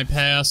remind me of my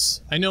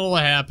past? I know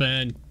what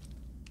happened.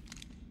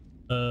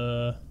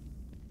 The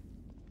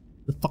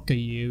fuck are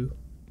you?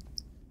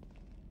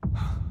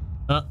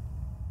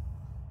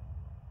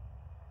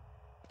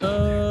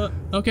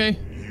 Okay.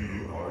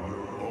 You are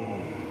your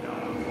own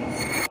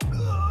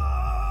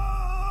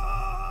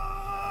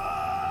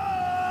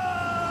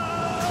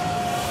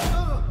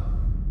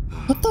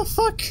What the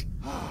fuck?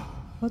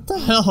 What the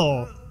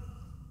hell?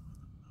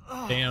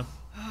 Damn.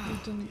 You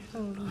didn't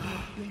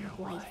believe your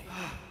wife.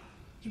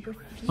 You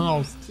refused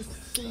Oh. to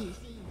see.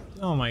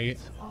 Oh my.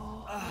 It's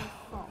all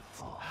your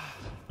fault.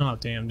 Oh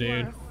damn, dude.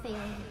 You're a failure.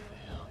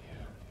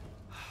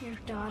 Your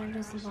daughter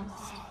is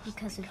lost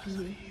because of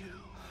you.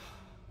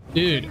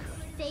 Dude.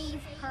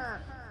 Save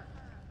her.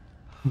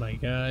 Oh my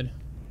god.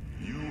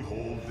 You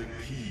hold the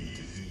key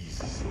to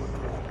ease your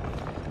door.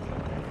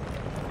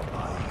 I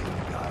can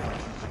guide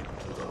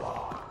you to the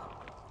lock.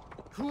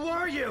 Who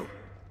are you?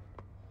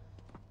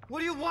 What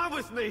do you want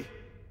with me?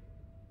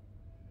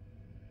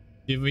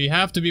 We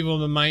have to be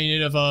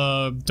reminded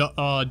of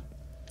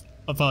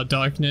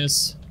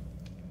darkness.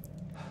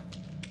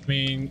 I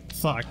mean,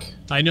 fuck.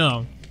 I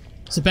know.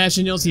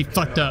 Sebastian knows he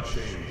fucked up.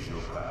 Change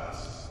your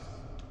past.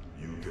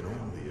 You can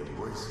only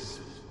embrace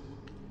it.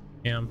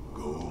 Damn.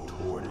 Go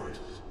toward it.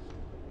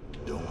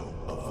 Don't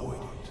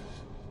avoid it.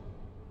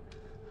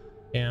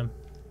 Damn.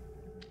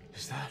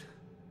 Is that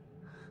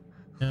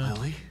Yeah.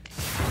 Lily?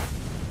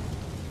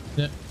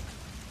 Yeah.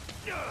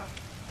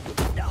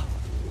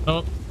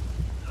 Oh.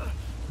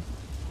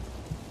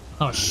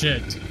 Oh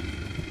shit.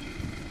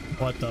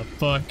 What the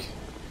fuck?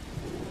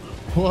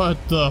 What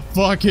the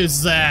fuck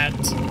is that?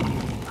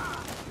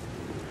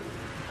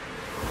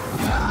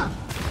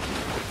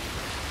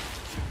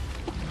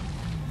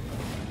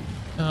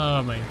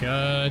 Oh my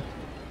god.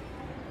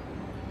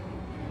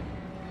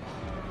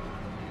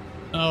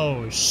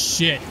 Oh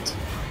shit.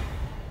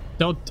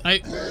 Don't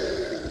I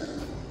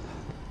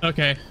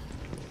Okay.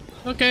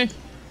 Okay.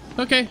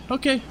 Okay,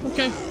 okay,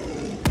 okay.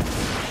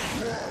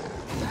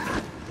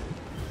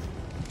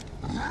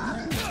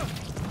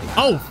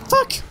 Oh,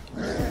 fuck!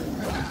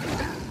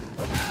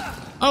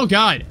 Oh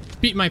god,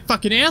 beat my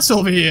fucking ass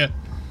over here.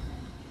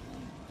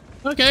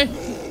 Okay.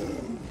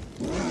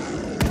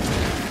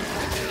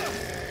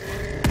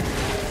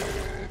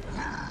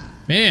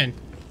 Man.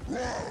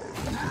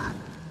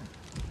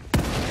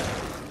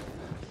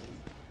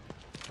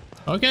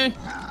 Okay.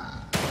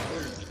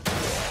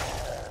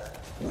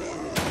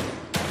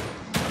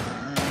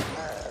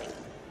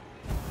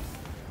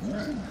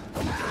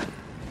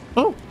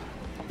 Oh!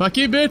 Fuck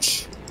you,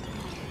 bitch!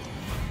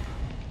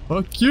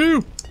 Fuck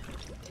you!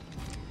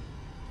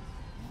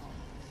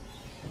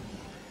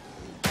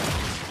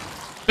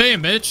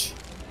 Bam, bitch!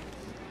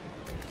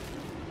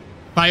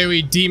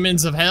 Fiery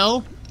demons of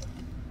hell?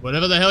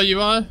 Whatever the hell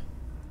you are?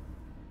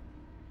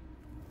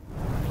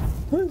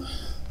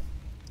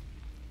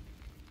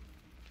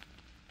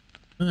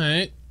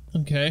 Alright,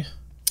 okay.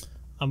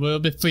 I'm a little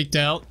bit freaked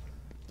out.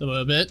 A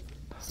little bit.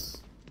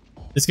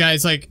 This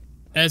guy's like,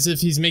 as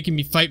if he's making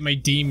me fight my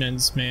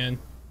demons, man.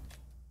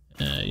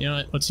 You know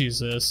what? Let's use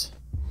this.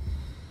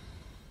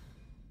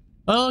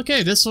 Oh,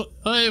 okay, this one,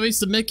 oh, at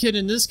least the med kit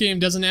in this game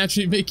doesn't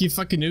actually make you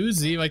fucking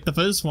oozy like the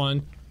first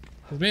one.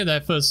 Cause man,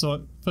 that first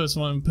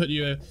one put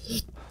you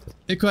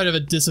at quite of a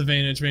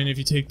disadvantage, man, if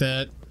you take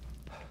that.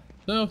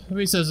 So, at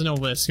least there's no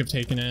risk of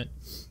taking it.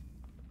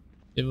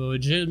 It will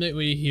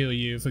legitimately heal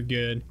you for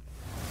good.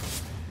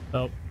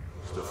 Oh.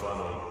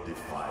 Stefano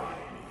defied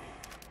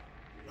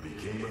me.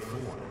 Became a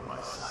thorn in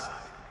my side.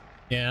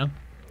 Yeah.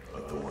 A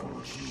thorn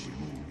which you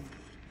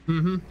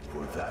Mm-hmm. removed.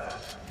 For that,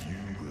 you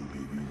will be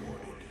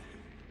rewarded.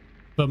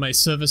 But my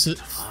services.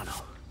 Stefano.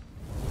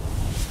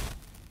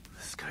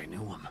 This guy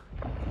knew him.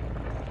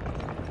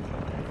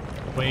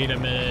 Wait a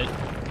minute.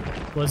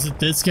 Was it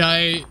this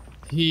guy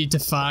he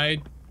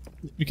defied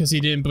because he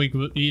didn't bring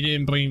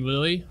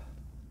Lily?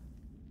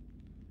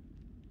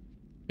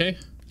 Okay.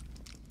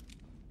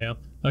 Yeah.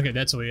 Okay,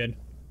 that's weird.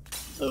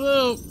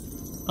 Hello.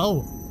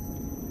 Oh.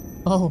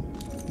 Oh.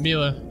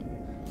 Mila.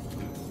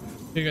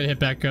 We're gonna hit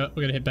back up.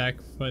 We're gonna hit back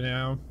for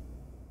now.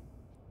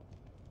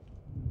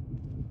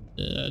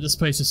 This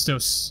place is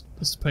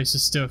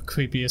still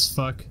creepy as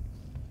fuck.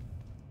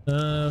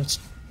 What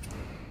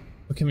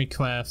can we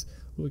craft?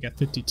 We got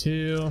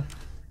 52.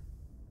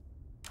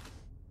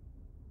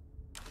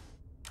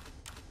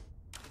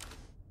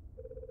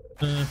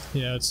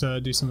 Yeah, let's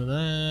do some of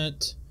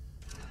that.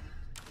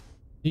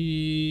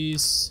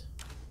 These.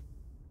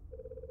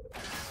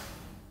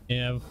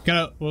 Yeah,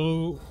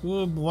 we're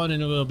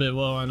running a little bit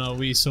low on our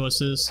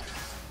resources.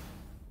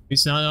 At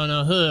least not on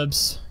our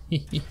herbs.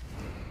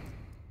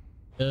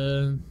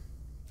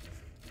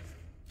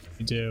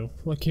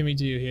 What can we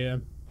do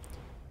here?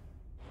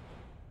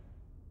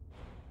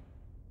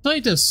 I feel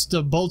like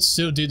the bolts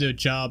still do their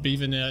job,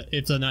 even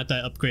if they're not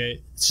that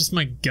upgrade. It's just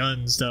my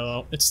guns,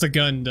 though. It's the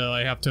gun, though,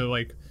 I have to,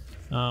 like,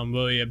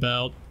 worry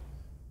about.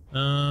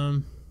 Huh.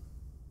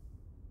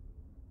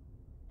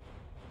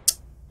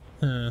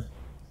 What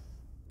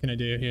can I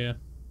do here?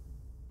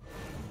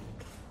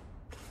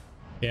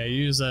 Yeah,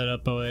 use that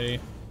up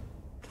away.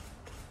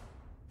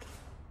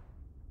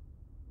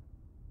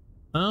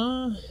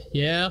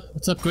 Yeah,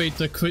 let's upgrade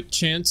the crit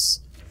chance.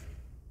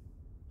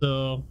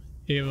 So,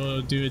 it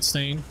will do its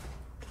thing.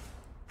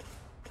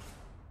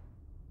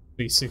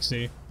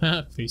 360.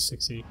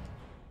 360.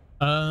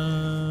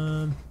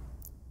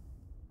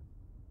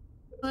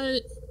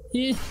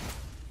 Yeah.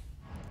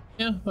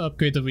 Yeah, I'll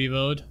upgrade the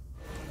reload.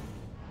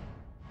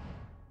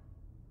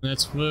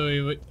 That's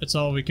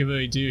all we can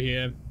really do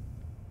here.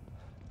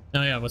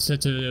 Oh yeah, let's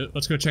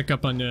go check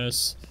up on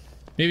this.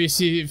 Maybe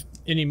see if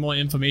any more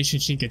information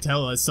she can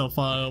tell us so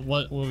far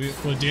what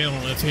we're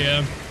dealing with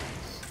here.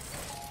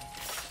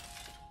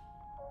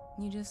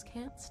 You just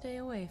can't stay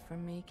away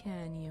from me,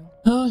 can you?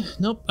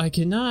 Nope, I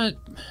cannot.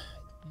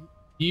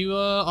 You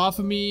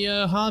offer me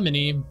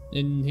harmony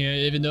in here,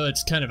 even though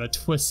it's kind of a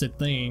twisted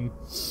thing.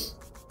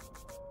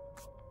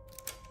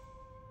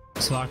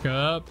 Let's lock her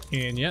up,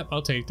 and yep,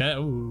 I'll take that.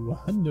 Ooh,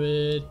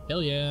 100.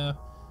 Hell yeah.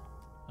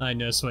 I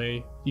know,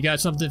 Sway. You got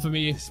something for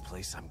me? This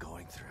place I'm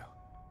going through.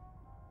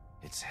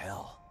 It's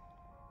hell.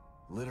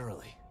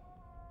 Literally.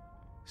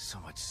 So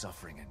much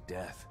suffering and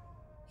death.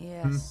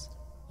 Yes,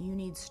 you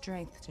need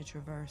strength to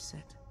traverse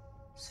it.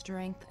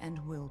 Strength and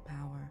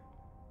willpower.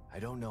 I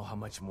don't know how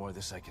much more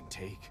this I can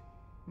take.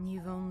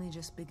 You've only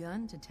just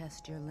begun to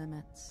test your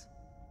limits.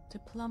 To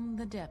plumb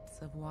the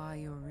depths of why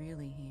you're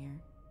really here.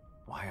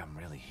 Why I'm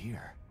really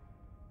here?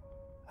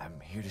 I'm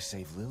here to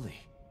save Lily.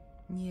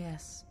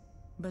 Yes,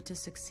 but to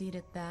succeed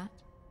at that,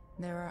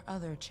 there are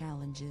other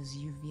challenges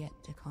you've yet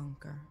to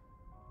conquer.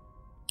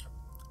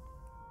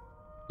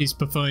 He's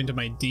preferring to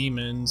my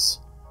demons.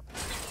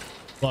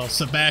 Well,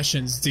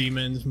 Sebastian's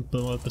demons, to be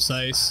more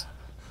precise.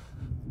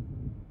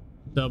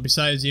 So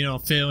besides, you know,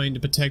 failing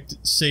to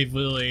save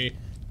Lily,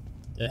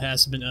 there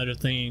has been other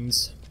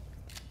things.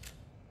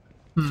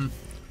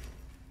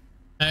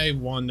 I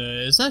wonder,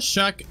 is that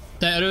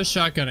that other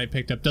shotgun I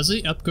picked up, does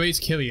the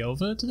upgrades carry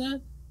over to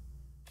that?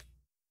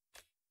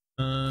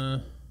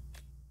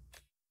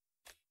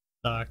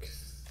 Fuck.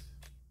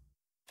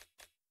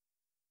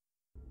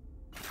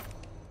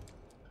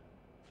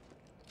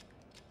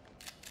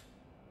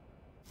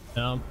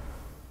 No,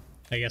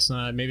 I guess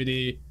not. Maybe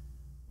the...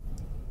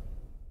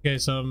 Okay,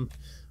 so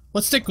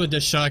let's stick with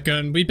this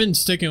shotgun. We've been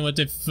sticking with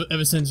it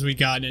ever since we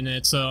got in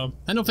it, so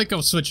I don't think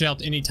I'll switch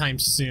out anytime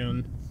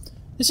soon.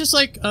 It's just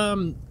like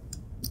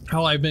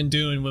how I've been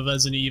doing with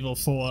Resident Evil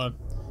 4.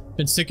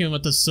 Been sticking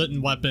with the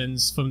certain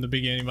weapons from the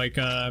beginning, like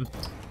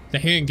the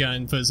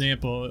handgun, for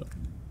example.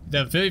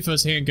 The very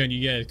first handgun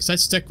you get, because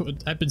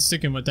I've been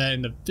sticking with that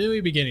in the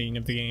very beginning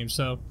of the game.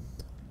 So,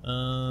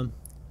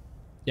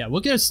 yeah,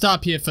 we're gonna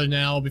stop here for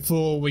now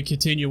before we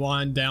continue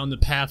on down the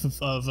path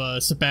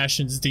of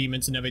Sebastian's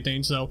demons and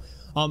everything. So,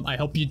 I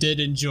hope you did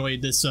enjoy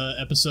this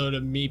episode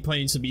of me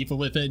playing some Evil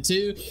Within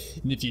 2.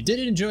 And if you did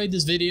enjoy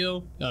this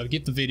video,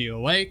 give the video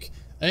a like.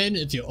 And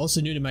if you're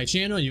also new to my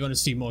channel and you want to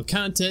see more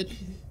content,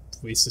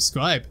 please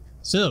subscribe.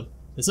 So,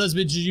 this has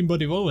been GG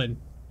Buddy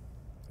Rowan.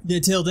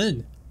 Until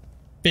then,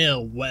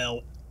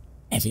 farewell,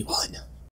 everyone.